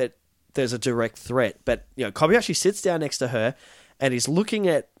that there's a direct threat, but Kobayashi sits down next to her and he's looking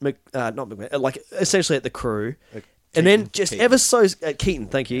at essentially at the crew. And then just Keaton. ever so Keaton,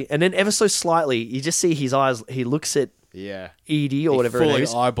 thank you. And then ever so slightly, you just see his eyes. He looks at Yeah. Edie or whatever fully it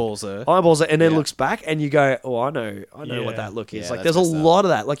is, eyeballs her. eyeballs it, and then Yeah. looks back, and you go, "Oh, I know what Yeah. that look is." Yeah, Like, that's there's a messed up. lot of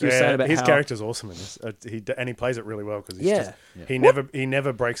that, like you were saying about his how character's awesome in this. He plays it really well because Yeah. he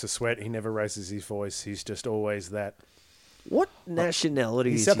never breaks a sweat. He never raises his voice. He's just always that. What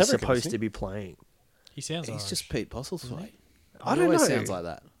nationality He's is South he African, supposed isn't he? to be playing? He sounds He's Irish. just Pete Postlethwaite. I It don't always know. sounds like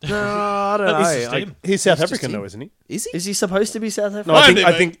that. No, I don't At least it's know. him. He's South He's just African him. though, isn't he? Is he? Is he supposed to be South African? No, I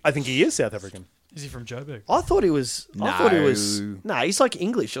Maybe, think he is South African. Is he from Joburg? I thought he was. I thought he was. No. No, he's like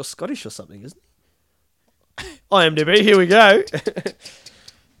English or Scottish or something, isn't he? IMDb. Here we go.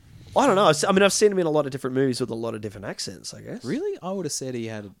 I don't know. I've seen him in a lot of different movies with a lot of different accents, I guess. Really? I would have said he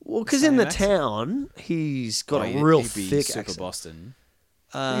had. Well, because in same the accent. town, he's got a he'd real be thick super accent. Boston.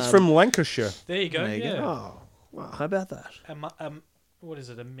 He's from Lancashire. There you go. There you yeah. go. Oh, well, how about that? What is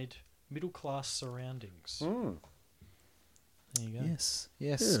it? A middle class surroundings. Mm. There you go. Yes.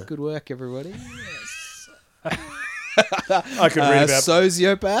 Yes. Yeah. Good work, everybody. I could read about.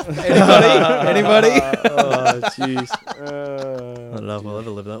 Sociopath. Anybody? Oh, jeez. I Uh, don't know if I'll ever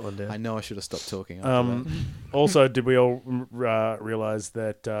live that one I down. know I should have stopped talking. After that. also, did we all realize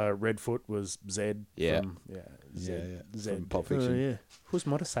that Redfoot was Zed? Yeah. From, Zed. Zed. From Pulp Oh, Fiction. yeah. Whose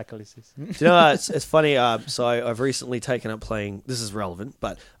motorcycle is this? Do you know, it's funny. So I've recently taken up playing. This is relevant,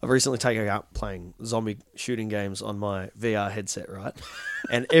 but I've recently taken up playing zombie shooting games on my VR headset, right?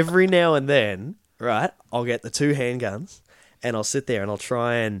 And every now and then, right, I'll get the two handguns, and I'll sit there and I'll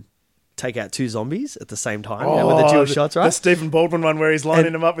try and take out two zombies at the same time with the dual shots, right? The Stephen Baldwin one where he's lining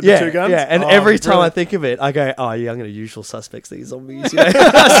And- them up with yeah, the two guns. Yeah, and Oh, every time I brilliant. think of it, I go, "Oh yeah, I'm going to usual suspects these zombies." You know?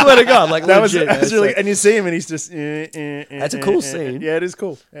 I swear to God, like That was legit. that's it's really, like- and you see him, and he's just. That's a cool scene. Yeah, it is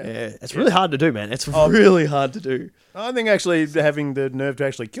cool. Yeah. yeah, it's really hard to do, man. It's really hard to do. I think actually having the nerve to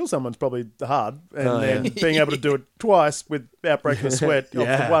actually kill someone's probably hard, and Oh, then yeah. being able to do it twice without breaking a sweat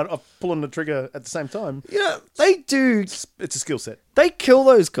Yeah. of pulling the trigger at the same time. You know, they do. It's a skill set. They kill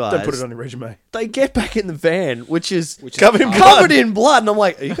those guys. Don't put it on your resume. They get back in the van, which is Covered in covered in blood, and I'm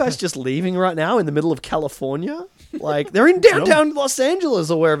like, "Are you guys just leaving right now in the middle of California? Like they're in downtown Los Angeles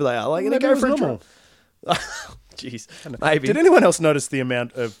or wherever they are. Like, and they Maybe go it was for a normal. drive." Jeez, maybe. Did anyone else notice the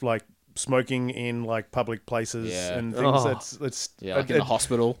amount of like smoking in like public places Yeah. and things? Oh. It's Yeah, like in the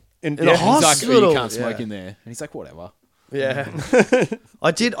hospital. in In a yeah. He's like, "Oh, hospital. you can't smoke Yeah. in there. And he's like, whatever. Yeah.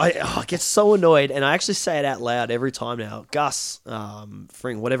 I get so annoyed, and I actually say it out loud every time now. Gus,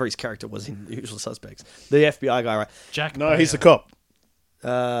 Fring, whatever his character was in Usual Suspects, the FBI guy, right? Jack. No, he's a cop.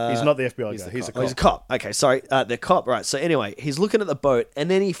 Uh, He's not the FBI he's guy. the He's a cop. cop. Oh, he's a cop. Okay, sorry. The cop, right. So anyway, he's looking at the boat,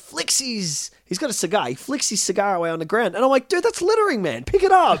 and then he flicks he's got a cigar. He flicks his cigar away on the ground. And I'm like, dude, that's littering, man. Pick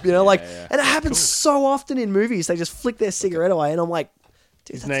it up. You know, yeah. and it happens so often in movies. They just flick their cigarette away, and I'm like,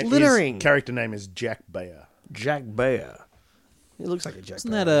 dude, that's littering. His character name is Jack Bayer. Jack Bayer. He looks like a Jack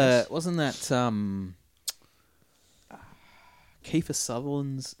Wasn't Bayer. that Kiefer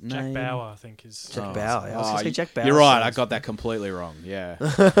Sutherland's Jack name? Bauer, I think is. Jack Bauer. I was going to say Jack Bauer. You're right. I sounds- got that completely wrong. Yeah.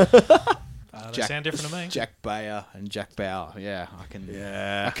 They sound different to me. Jack Bayer and Jack Bauer. Yeah, I can.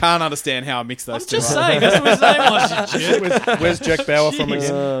 Yeah. I can't understand how I mix those I'm two. just up. saying, that's what his name was, you jerk. Where's Jack Bauer from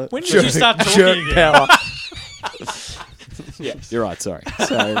again? When did you start talking again? Power. Yeah, you're right. Sorry,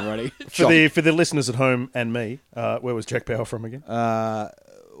 everybody. For the listeners at home and me, where was Jack Bauer from again?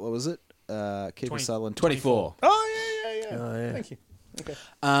 What was it? Kiefer Sutherland. 24. Oh yeah. Oh, yeah. Thank you.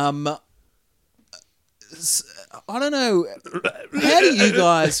 I don't know. How do you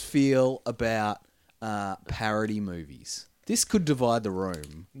guys feel about parody movies? This could divide the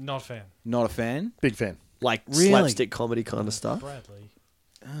room. Not a fan. Not a fan? Big fan. Like Really? slapstick comedy kind of stuff. Bradley.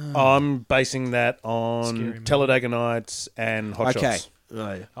 I'm basing that Scary on movie. Talladega Nights and Hot Okay. Shots.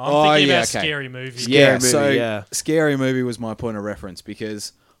 Oh, yeah. I'm thinking yeah, about okay. scary movies. Yeah, movie, so yeah. Scary Movie was my point of reference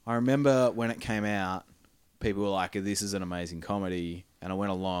because I remember when it came out, people were like, this is an amazing comedy. And I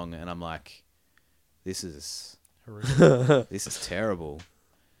went along and I'm like, this is terrible.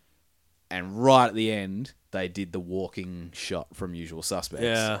 And right at the end, they did the walking shot from Usual Suspects.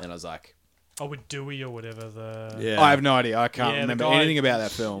 Yeah. And I was like, Oh, with Dewey or whatever. Yeah. I have no idea. I can't Yeah, the remember guy- anything about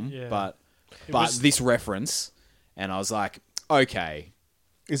that film. Yeah. But It was- this reference, and I was like, okay,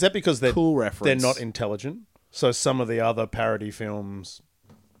 Is that because they're cool reference. they're not intelligent? So some of the other parody films,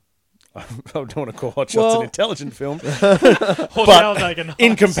 I don't want to call Hot Shots an intelligent film, Talladega in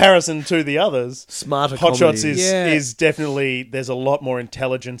Nights. comparison to the others, Smarter Hot Shots comedy. is definitely, there's a lot more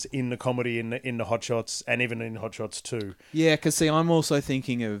intelligence in the comedy in the Hot Shots and even in Hot Shots 2. Yeah, because see, I'm also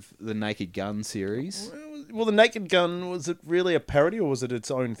thinking of the Naked Gun series. Well, the Naked Gun, was it really a parody or was it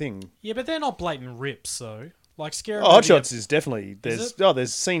its own thing? Yeah, but they're not blatant rips, though. Like scary. Oh, Hot movie- Shots is definitely, there's it?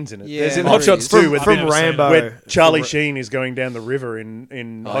 there's scenes in it. Yeah, There's in there Hot Shots is. 2 with From I've never seen Rambo. where Charlie Sheen is going down the river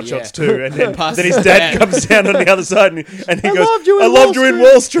in Hot yeah. Shots 2, and then, Past then his his dad dad. comes down on the other side, and he goes, loved you in I loved Wall you in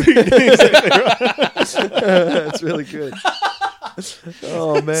Wall Street. Exactly right. That's really good.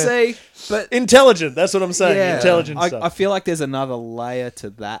 Oh, man. See, but Intelligent, that's what I'm saying. yeah, Intelligent I stuff. feel like there's another layer to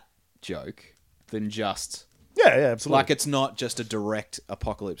that joke than just yeah, absolutely. like it's not just a direct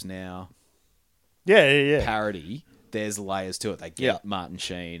Apocalypse Now yeah. parody. There's layers to it. They get Yeah. Martin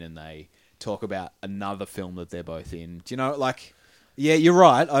Sheen and they talk about another film that they're both in. Do you know, like, yeah, you're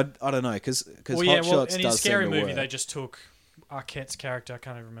right. I don't know because Well, Hot yeah, Shots and in does Scary seem to Movie, work. they just took Arquette's character. I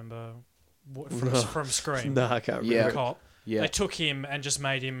can't even remember from Scream. No, I can't remember. Yeah. The cop. Yeah. They took him and just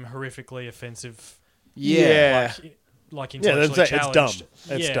made him horrifically offensive. Yeah. Like Yeah, intellectually it's dumb. challenged.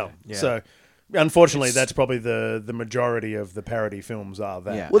 It's Yeah. dumb. Yeah. So, unfortunately, It's- that's probably the majority of the parody films are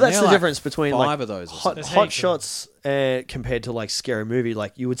that. Yeah. Well, that's And the they're difference between five like of those or hot, something. There's hot heaps of Shots compared to like Scary Movie.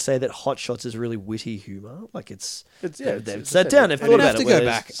 Like you would say that Hot Shots is really witty humor. Like it's It's, yeah, they've sat down. They've I'm thought gonna have about to it. go where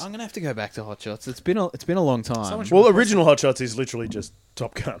back. there's- I'm gonna have to go back to Hot Shots. It's been a long time. Someone should- Well, original Hot Shots is literally just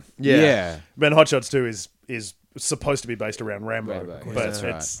Top Gun. Yeah. But Hot Shots 2 is supposed to be based around Rambo, Rambo, but that's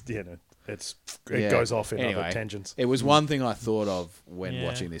it's it Yeah. goes off in Anyway, other tangents. It was one thing I thought of when Yeah.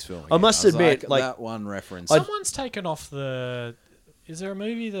 watching this film. I must was admit, like, that one reference. Someone's taken off the. Is there a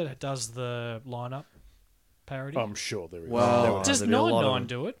movie that does the lineup parody? I'm sure there is. Well, There would- Does there'd be a lot of 9-9 them.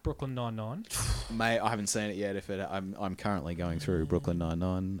 do it? Brooklyn 9-9. Mate, I haven't seen it yet. I'm currently going through Brooklyn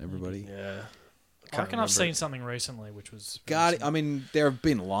Nine-Nine. Everybody, Yeah. I reckon I've seen something recently which was. I mean, there have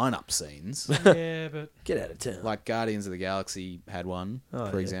been lineup scenes. Yeah, but Get out of town. Like Guardians of the Galaxy had one, Oh,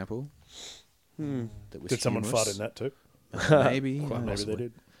 for yeah. example. That was Did someone humorous. fart in that too? Maybe. Maybe they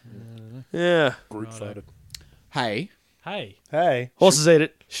did. Yeah. Groot Righto. farted. Hey, hey, Hey, Horses eat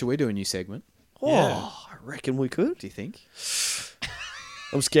it. should we do a new segment? Oh, Yeah. I reckon we could. Do you think?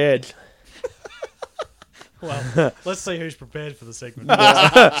 I'm scared. well, let's see who's prepared for the segment,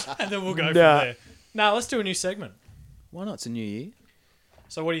 and then we'll go from Nah. there. No, let's do a new segment. Why not? It's a new year.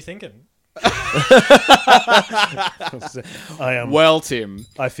 So, what are you thinking? I am. Well, Tim,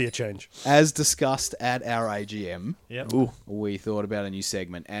 I fear change. as discussed at our AGM, Yep. Ooh. we thought about a new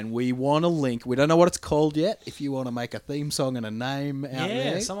segment, and we want to link. We don't know what it's called yet. If you want to make a theme song and a name out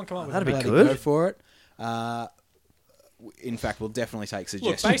Yeah, there, someone come up with That'd a be name. good. Go for it. In fact, we'll definitely take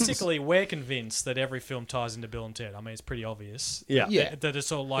Look, suggestions. basically, we're convinced that every film ties into Bill and Ted. I mean, it's pretty obvious. Yeah. Yeah. That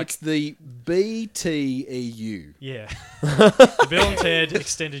it's all like, It's the BTEU. yeah, the Bill and Ted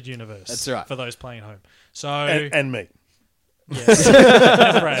extended universe. That's right. For those playing at home. So, And me. yes,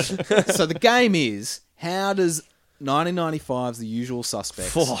 And Brad. So the game is, how does 1995's The Usual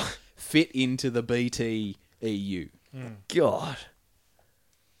Suspects Oh. fit into the BTEU? God.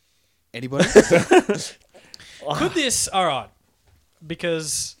 Anybody? Could this? All right,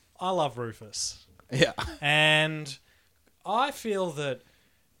 because I love Rufus. Yeah. And I feel that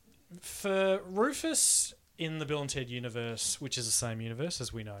for Rufus in the Bill and Ted universe, which is the same universe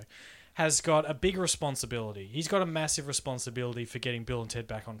as we know, has got a big responsibility. He's got a massive responsibility for getting Bill and Ted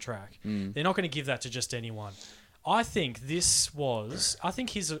back on track. They're not going to give that to just anyone. I think his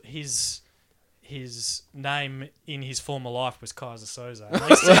name in his former life was Kaiser Soze.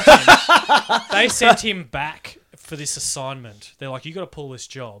 And they sent him back for this assignment. They're like, you got to pull this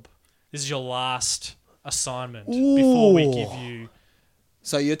job. This is your last assignment before we give you...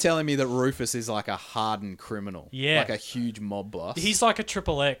 So you're telling me that Rufus is like a hardened criminal? Yeah. Like a huge mob boss? He's like a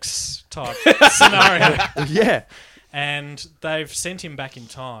Triple X type scenario. Yeah. And they've sent him back in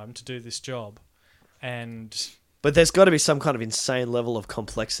time to do this job. And... But there's got to be some kind of insane level of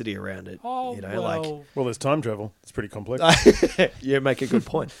complexity around it. Oh, you know, Well, there's time travel. It's pretty complex. like you make a good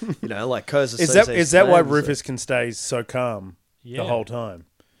point. You know, like Kaiser Is Soze's that why plans Rufus can stay so calm Yeah. the whole time?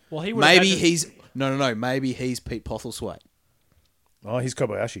 Well, he would Maybe have had to- he's... No. Maybe he's Pete Postlethwaite. Oh, he's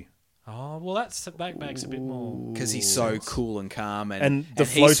Kobayashi. Oh, well, that makes a bit more... Because he's so cool and calm. And the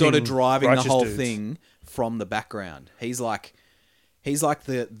he's sort of floating driving the righteous whole dudes. thing from the background. He's like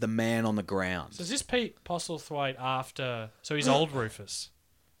the man on the ground. So is this Pete Postlethwaite after... So he's old Rufus.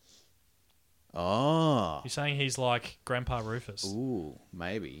 Oh. You're saying he's like Grandpa Rufus. Ooh,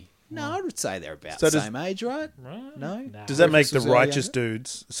 maybe. No, I would say they're about So the does- same age, right? Right? No? Nah. Does that make Rufus the was righteous younger?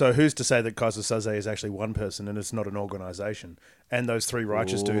 dudes? So who's to say that Kaiser Soze is actually one person and it's not an organization? And those three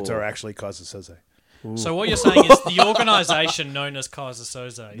righteous dudes are actually Kaiser Soze. So what you're saying is the organisation known as Kaiser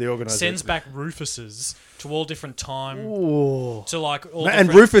Soze The organisation. sends back Rufuses to all different time... Ooh. To like all And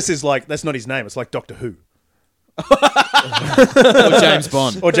different... Rufus is like, that's not his name. It's like Doctor Who. Or James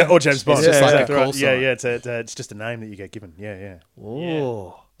Bond. Or James Bond. It's just like a exactly right. call Yeah, sign. it's just a name that you get given. Yeah.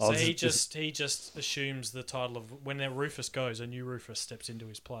 Ooh. So Oh, he this- just assumes the title of when Rufus goes, a new Rufus steps into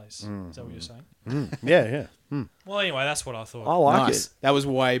his place. Is that what you're saying? Yeah. Well, anyway, that's what I thought. I like Nice. it. That was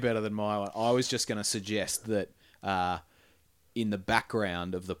way better than my one. I was just going to suggest that in the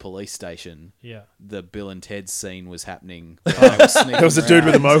background of the police station, Yeah. the Bill and Ted scene was happening. There There was a dude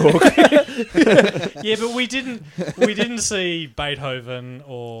with a mohawk. Yeah, but we didn't see Beethoven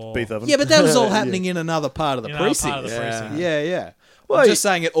or Beethoven. Yeah, but that was all happening in another part of the in another precinct. part of the precinct. Yeah. Well, I'm just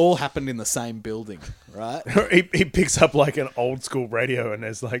saying it all happened in the same building, right? he picks up like an old school radio and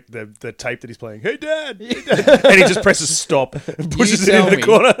there's like the tape that he's playing. Hey, Dad! And he just presses stop and pushes it tell into the me-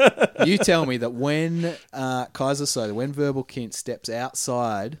 corner. You tell me that when Kaiser Soze, when Verbal Kint steps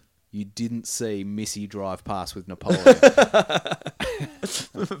outside, you didn't see Missy drive past with Napoleon.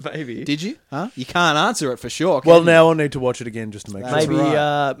 Maybe. Did you? Huh? You can't answer it for sure. Well, can now I'll need to watch it again just to make That's sure. Maybe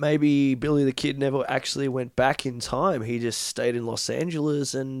right. maybe Billy the Kid never actually went back in time. He just stayed in Los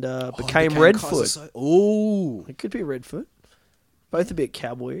Angeles and became Redfoot. Ooh. It could be Redfoot. Both a bit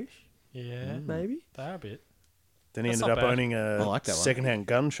cowboyish, Yeah, maybe. they are a bit. Then he That's ended not up bad. owning a I like that one. secondhand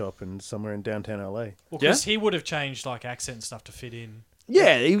gun shop somewhere in downtown LA. Well, because he would have changed like accent and stuff to fit in.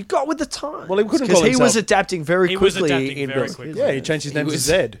 Yeah, he got with the time. Well, he couldn't because call he was himself- adapting very He quickly. was adapting in very Bill- quickly. Yeah, he changed his name to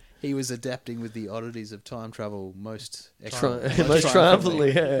Zed. He was adapting with the oddities of time travel most Most triumphantly.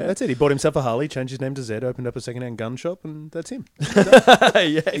 Yeah, That's it. He bought himself a Harley, changed his name to Zed, opened up a secondhand gun shop, and that's him.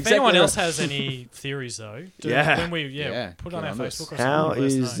 If anyone else has any theories, though, Yeah. when we Yeah, put on get our on us. Facebook or How something, let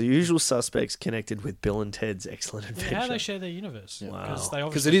us is know. the usual suspects connected with Bill and Ted's Excellent Adventure? How they share their universe? Wow.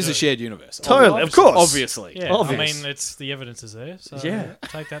 Because it is a shared universe. Totally, of course. Obviously. Yeah, Obvious. I mean, it's the evidence is there, so Yeah.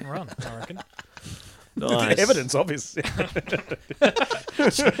 take that and run. I reckon. Nice. Evidence, obviously.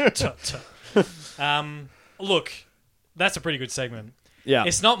 Look, that's a pretty good segment. Yeah.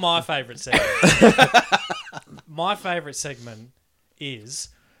 It's not my favourite segment. My favourite segment is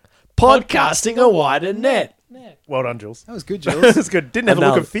Podcasting a wider net. Well done, Jules. That was good, Jules. That's good. Didn't have a And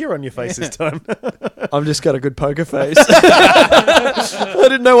look now- of fear on your face this time. I've just got a good poker face. I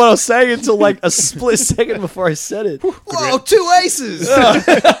didn't know what I was saying until like a split second before I said it. Whoa, 2 aces!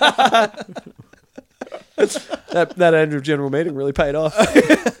 That annual general meeting really paid off.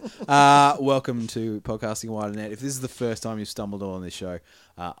 Welcome to Podcasting Wider Net. If this is the first time you've stumbled on this show,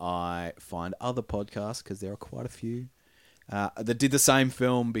 I find other podcasts, because there are quite a few, that did the same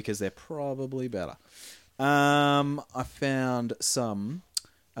film because they're probably better. I found some.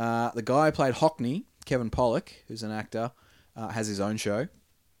 The guy who played Hockney, Kevin Pollak, who's an actor, has his own show.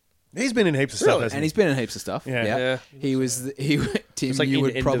 He's been in heaps of stuff, hasn't And he? he's been in heaps of stuff. Yeah. Yeah. He was... Tim, It's like you in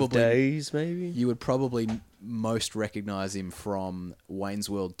would End probably... of Days, maybe. You would probably most recognize him from Wayne's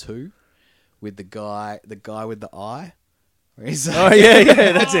World 2 with the guy with the eye. Where he's Oh,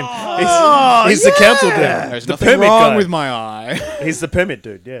 yeah, that's him. He's the council dude. There's the nothing permit wrong guy. with my eye. He's the permit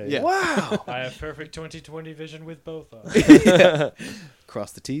dude, yeah. Yeah. Wow. I have perfect 20/20 vision with both eyes.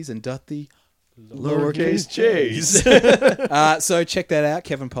 Cross the T's and dot the... Lowercase J's. So check that out,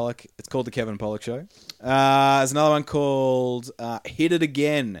 Kevin Pollak. It's called The Kevin Pollak Show. There's another one called Hit It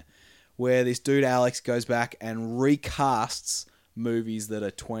Again, where this dude Alex goes back and recasts movies that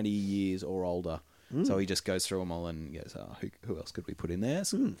are 20 years or older. So he just goes through them all and goes, oh, who else could we put in there?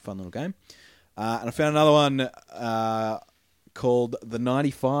 It's a fun little game. And I found another one called The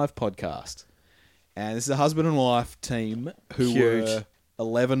 95 Podcast. And this is a husband and wife team who Huge. were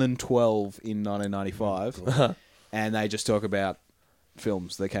 11 and 12 in 1995. And they just talk about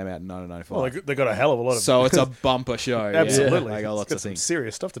films that came out in 1995. Well, they got a hell of a lot of. So it's a bumper show. Absolutely, Yeah. They got It's lots got of some things.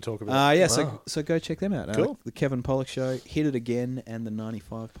 serious stuff to talk about. Yeah, so go check them out. Cool. The Kevin Pollak Show, Hit It Again, and the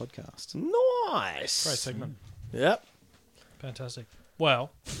 95 Podcast. Nice. Great segment. Yep. Fantastic.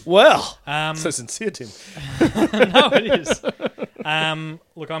 Well, Well, So sincere, Tim. no, it is.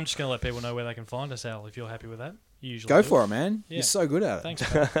 Look, I'm just going to let people know where they can find us, Al, if you're happy with that. You usually Go do. for it, man. Yeah. You're so good at it. Thanks,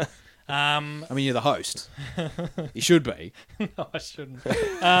 pal. I mean, you're the host. You should be. No, I shouldn't.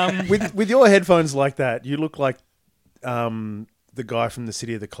 With your headphones like that, you look like the guy from the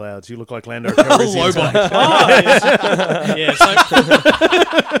City of the Clouds. You look like Lando Calrissian. Yeah, so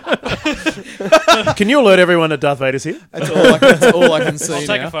Can you alert everyone that Darth Vader's here? That's all I can see I'll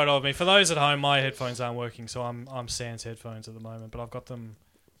take now. a photo of me. For those at home, my headphones aren't working, so I'm sans headphones at the moment, but I've got them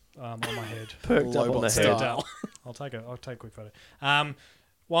on my head. perked up on Lobot the style. head. Dale. I'll take a quick photo.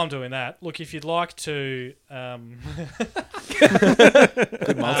 While I'm doing that, look, if you'd like to, Good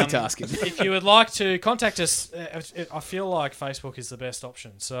multitasking. if you would like to contact us, I feel like Facebook is the best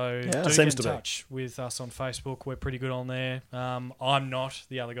option. So do seems get to be. in touch with us on Facebook. We're pretty good on there. I'm not.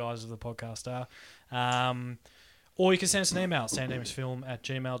 The other guys of the podcast are. Or you can send us an email,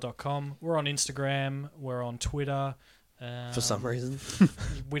 sandemusfilm@gmail.com. We're on Instagram. We're on Twitter. For some reason.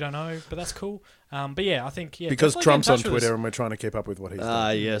 We don't know, but that's cool. But yeah, I think Because definitely Trump's get in on touch with us. Twitter and we're trying to keep up with what he's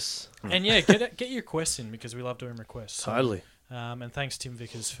doing. Yes. And yeah, get your requests in because we love doing requests. So, Totally. and thanks Tim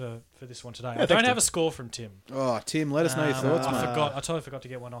Vickers for this one today. I thanks, don't Tim. have a score from Tim. Oh, Tim, let us know your thoughts, I mate. forgot. I totally forgot to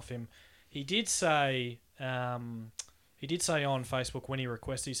get one off him. He did say. He did say on Facebook when he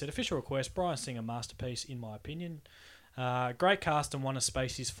requested. He said, "Official request: Bryan Singer masterpiece, in my opinion. Great cast and one of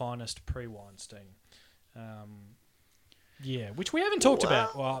Spacey's finest pre-Weinstein." Yeah, which we haven't talked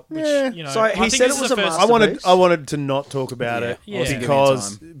about. Well, which, yeah. you know, So he I think said this it is was the a first. masterpiece. I wanted to not talk about it Yeah.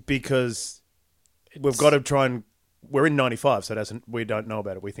 Give me because we've got to try and we're in 95, so we don't know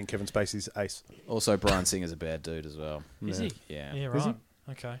about it. We think Kevin Spacey's ace. Also, Bryan Singer's a bad dude as well. Is he? Yeah. Yeah, Is he? right.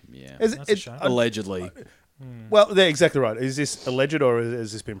 Okay. Yeah. Is That's a shame. Allegedly. Well, they're exactly right. Is this alleged or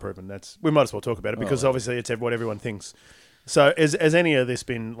has this been proven? We might as well talk about it because obviously it's what everyone thinks. So has any of this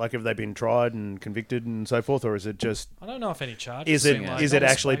been, like, have they been tried and convicted and so forth, or is it just, I don't know if any charges. is it seem like is it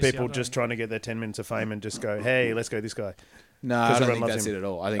Donald actually Spacey, I people don't- just trying to get their 10 minutes of fame and just go, hey, let's go this guy? No, I 'Cause don't everyone think loves that's him. it at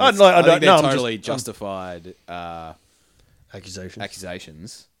all. I think, I- it's, no, I I don't- think they're no, I'm totally just- justified Accusation.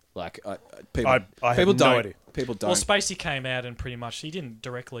 accusations. Like, people, I have people no don't. idea. People Well, don't. Spacey came out and pretty much he didn't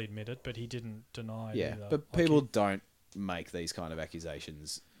directly admit it, but he didn't deny it Yeah, either. but Like, people don't make these kind of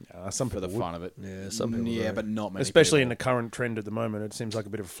accusations Some for people the would. fun of it. Yeah, some people Yeah, don't. but not many. Especially in the people. current trend at the moment, it seems like a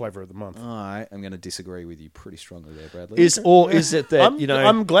bit of a flavour of the month. I am going to disagree with you pretty strongly there, Bradley. Is it that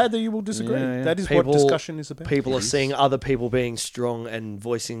I'm glad that you will disagree. Yeah, yeah. That is People- what discussion is about. people are Yes. seeing other people being strong and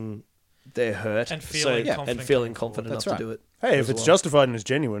voicing their hurt And feeling confident and feeling going forward. confident enough That's to do it. Hey, if as it's well. justified and it's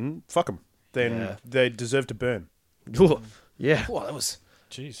genuine, fuck them. Then Yeah. they deserve to burn. Yeah. Whoa, that was.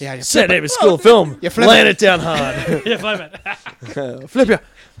 Jeez. Yeah, Set name is school film. You flip Land it down hard. Yeah, blame it.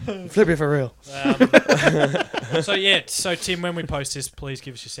 Flip you for real. So Tim, when we post this, please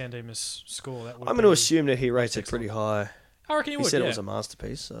give us your San Dimas score. That would I'm going to be- assume that he rates it pretty high. I reckon you He would. said Yeah. it was a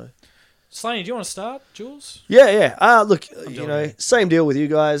masterpiece, so. Slaney, do you want to start, Jules? Yeah. Look, you doing know, it. same deal with you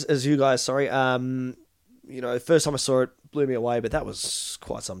guys. Sorry. First time I saw it blew me away, but that was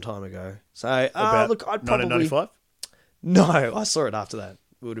quite some time ago. So, About look, I'd probably 1995? no. I saw it after that.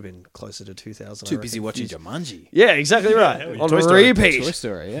 It would have been closer to 2000. Too I busy reckon. watching Jumanji. Yeah, exactly right. yeah, On Toy Story. repeat. Toy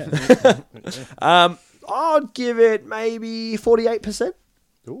Story, yeah. I'd give it maybe 48%.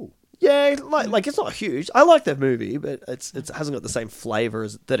 Ooh. Yeah, like it's not huge. I like that movie, but it hasn't got the same flavor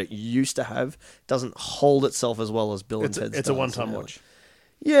as that it used to have. It doesn't hold itself as well as Bill and Ted's It's a does, one-time you know. watch.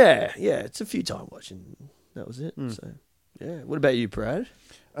 Yeah, it's a few time watching. That was it. Hmm. So, yeah. What about you, Brad?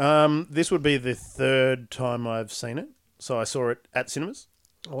 This would be the third time I've seen it. So I saw it at cinemas,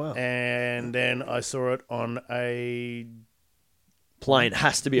 Oh wow. and then I saw it on a. Plane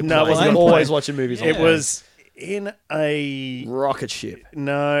has to be a plane. No, it wasn't You're a always plane. watching movies. on It planes. was in a. rocket ship.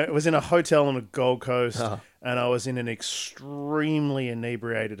 No, it was in a hotel on the Gold Coast, Oh. and I was in an extremely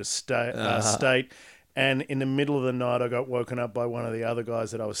inebriated state. And in the middle of the night, I got woken up by one of the other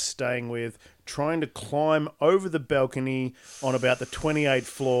guys that I was staying with, trying to climb over the balcony on about the 28th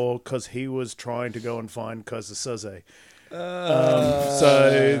floor because he was trying to go and find Kaiser Soze.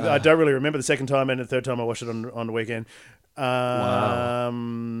 So I don't really remember the second time, and the third time I watched it on the weekend.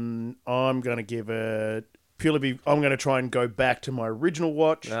 I'm going to give it I'm going to try and go back to my original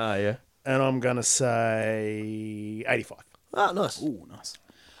watch, Yeah. and I'm going to say 85. Ah, nice. Ooh, nice.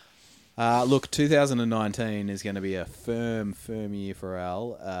 Look, 2019 is going to be a firm year for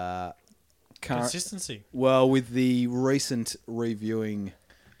Al. Consistency Well, with the recent reviewing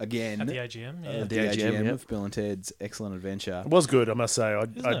again at the AGM. Yeah. of the AGM, AGM yep. of Bill and Ted's Excellent Adventure. It was good, I must say.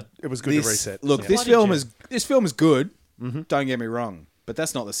 it? It was good to reset. Look, Yeah. this Bloody film gem. is good. Don't get me wrong, but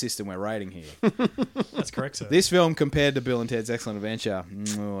that's not the system we're rating here. That's correct, sir. This film compared to Bill and Ted's Excellent Adventure,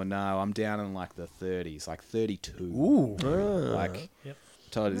 oh no, I'm down in like the 30s, like 32. Ooh. Like, Yep.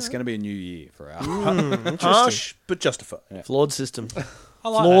 told you, it's going to be a new year for Al. Harsh, but justified. Flawed system. I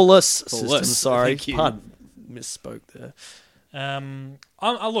like Flawless system. Flawless. Sorry. Thank you. Pardon. Misspoke there.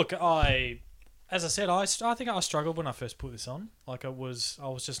 that. As I said, I think I struggled when I first put this on. Like I was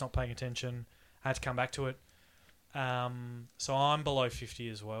just not paying attention. I had to come back to it. So I'm below 50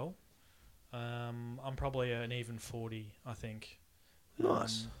 as well. I'm probably an even 40, I think.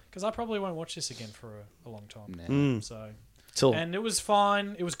 Nice. Because I probably won't watch this again for a long time. Nah. So, and it was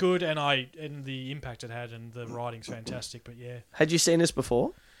fine. It was good, and the impact it had, and the writing's fantastic. But yeah, Had you seen this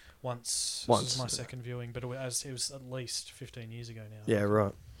before? once. Once. This was my second viewing, but it was at least 15 years ago now. Yeah,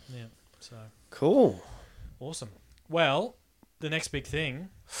 right. Yeah. So Cool. awesome. Well, the next big thing.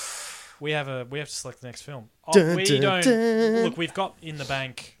 We have to select the next film. Dun, We dun, don't dun. look. We've got in the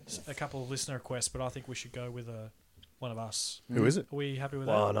bank a couple of listener requests, but I think we should go with one of us. Who is it? Are we happy with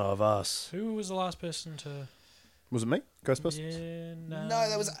One that? of us. Who was the last person to? Was it me? Ghostbusters? Yeah, No,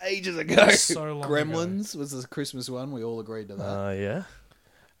 that was ages ago. That was so long Gremlins was the Christmas one. We all agreed to that. Yeah.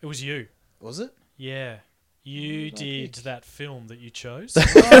 It was you. Was it? Yeah. You did that film that you chose.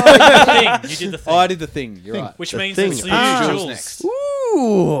 Oh, You did the thing. Oh, I did the thing. You're right. Which The means Thing. it's you, Ah. Jules. Next.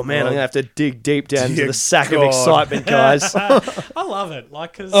 Ooh, man, I'm going to have to dig deep down into Dear the sack of God. excitement, guys. I love it.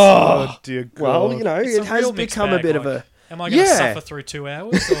 Like, cause Oh, dear God. Well, you know, it's it a has real mixed become a bag, bit of like, a... am I going to Yeah. suffer through 2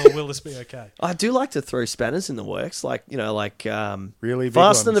 hours, or will this be okay? I do like to throw spanners in the works. Like, you know, like... Really big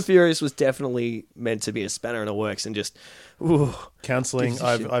Fast and the ones. Furious was definitely meant to be a spanner in the works and just... Ooh. Counselling. Gives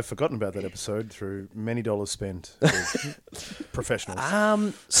a shit. I've forgotten about that episode through many dollars spent with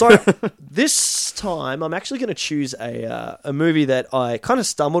professionals. So this time I'm actually going to choose a movie that I kind of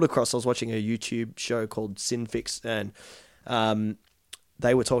stumbled across. I was watching a YouTube show called Cinefix, and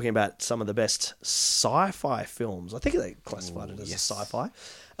they were talking about some of the best sci-fi films. I think they classified it as a sci-fi.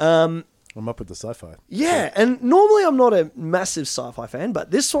 I'm up with the sci-fi. Yeah, and normally I'm not a massive sci-fi fan,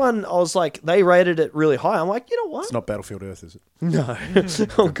 but this one I was like, they rated it really high. I'm like, you know what? It's not Battlefield Earth, is it? No.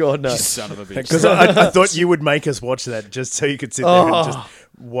 Oh, God, no. Son of a bitch. Because I thought you would make us watch that just so you could sit there and just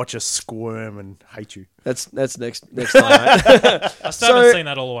watch us squirm and hate you. That's next time. I still So- haven't seen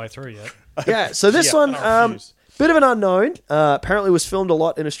that all the way through yet. Yeah, so this Yeah, one, I refuse. bit of an unknown. Apparently was filmed a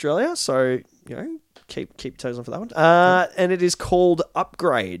lot in Australia, so, you know, keep toes on for that one. And it is called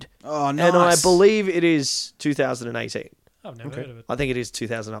Upgrade. Oh, nice. And I believe it is 2018. I've never heard of it. I think it is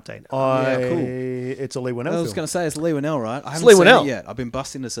 2018. It's a Lee Winnell I was film. going to say it's Lee Winnell, right? I haven't Lee seen Winnell. it yet. I've been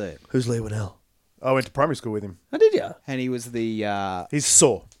busting to see it. Who's Lee Winnell? I went to primary school with him. Oh, did you? And he was the He's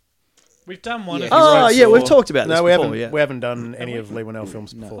Saw. We've done one Yeah, of he's his. Oh, wrote yeah, Saw. we've talked about this No, before, we haven't done any of Lee Winnell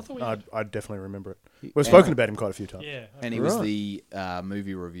films No. before. I thought we I definitely remember it. We've spoken about him quite a few times. Yeah. and he was Right. the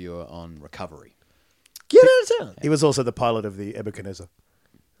movie reviewer on Recovery. Get out of town. He was also the pilot of the Ebuchadnezzar.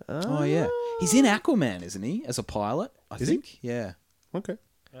 Oh yeah, he's in Aquaman, isn't he? As a pilot, I Is he? think. Yeah, Okay.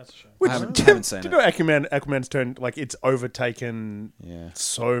 That's a shame. Which, I haven't seen do it. you know Aquaman's turned, like, it's overtaken Yeah.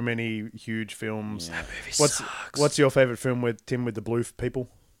 so many huge films. Yeah. What's your favourite film with Tim with the blue people?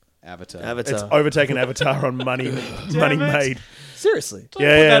 Avatar. It's overtaken Avatar on money made. Seriously. Don't put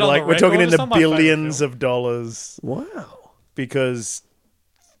that Yeah, on like the we're talking record. in It's the not my favourite billions film. of dollars Wow. because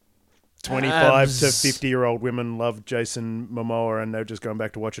 25 to Abs. 50-year-old women love Jason Momoa and they're just going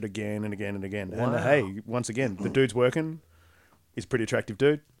back to watch it again and again and again. Wow. And hey, once again, the dude's working. He's a pretty attractive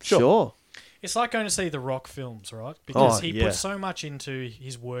dude. Sure. It's like going to see the Rock films, right? Because Oh, he yeah. puts so much into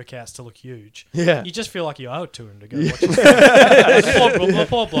his workouts to look huge. Yeah. You just feel like you owe it to him to go watch it. the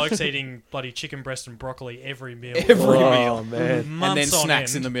poor bloke's eating bloody chicken breast and broccoli every meal. Oh, man. and Months then on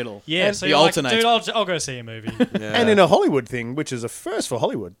snacks end. in the middle. Yeah, And so he you're like, alternates. dude, I'll go see a movie. And in a Hollywood thing, which is a first for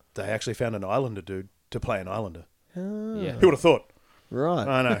Hollywood, they actually found an Islander dude to play an Islander. yeah. Who would have thought? Right.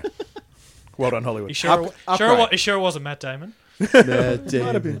 I know. Well done, You Hollywood. sure, Upgrade. you sure it wasn't Matt Damon?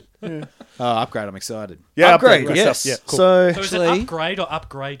 Upgrade. I'm excited. Yeah, Upgrade, good yes. stuff. Yeah, cool. So, So is it Actually- upgrade or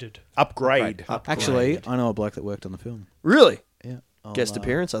upgraded? Upgrade. Actually, I know a bloke that worked on the film. really? Yeah. I'll, Guest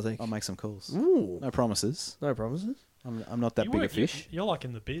appearance, I think. I'll make some calls. Ooh. No promises. No promises. I'm not that big a fish. You're like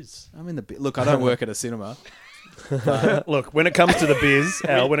in the biz. I'm in the look. I don't work at a cinema. Look, when it comes to the biz,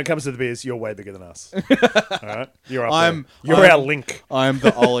 Al, you're way bigger than us. All right, you're up there. You're our link. I'm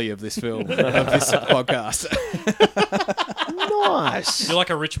the Ollie of this film, of this podcast. Nice. You're like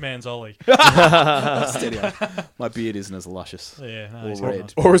a rich man's Ollie. Steady on. My beard isn't as luscious. Yeah, no, Or he's red.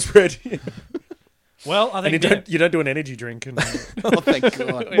 not. Or as red. Well, I And think you don't do an energy drink. And, Oh, thank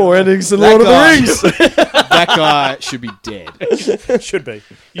God. More endings than That Lord of the guy- Rings. That guy should be dead. should be.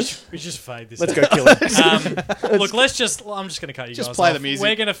 we just fade this. Let's go kill him. Look, I'm just going to cut you Just guys play off. the music.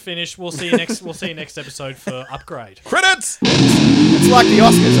 We're going to finish. We'll see you next. We'll see you next episode for Upgrade. Credits. It's like the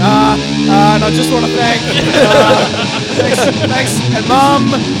Oscars. And I just want to thank. Thanks, and Mum.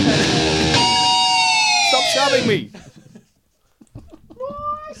 Stop shoving me.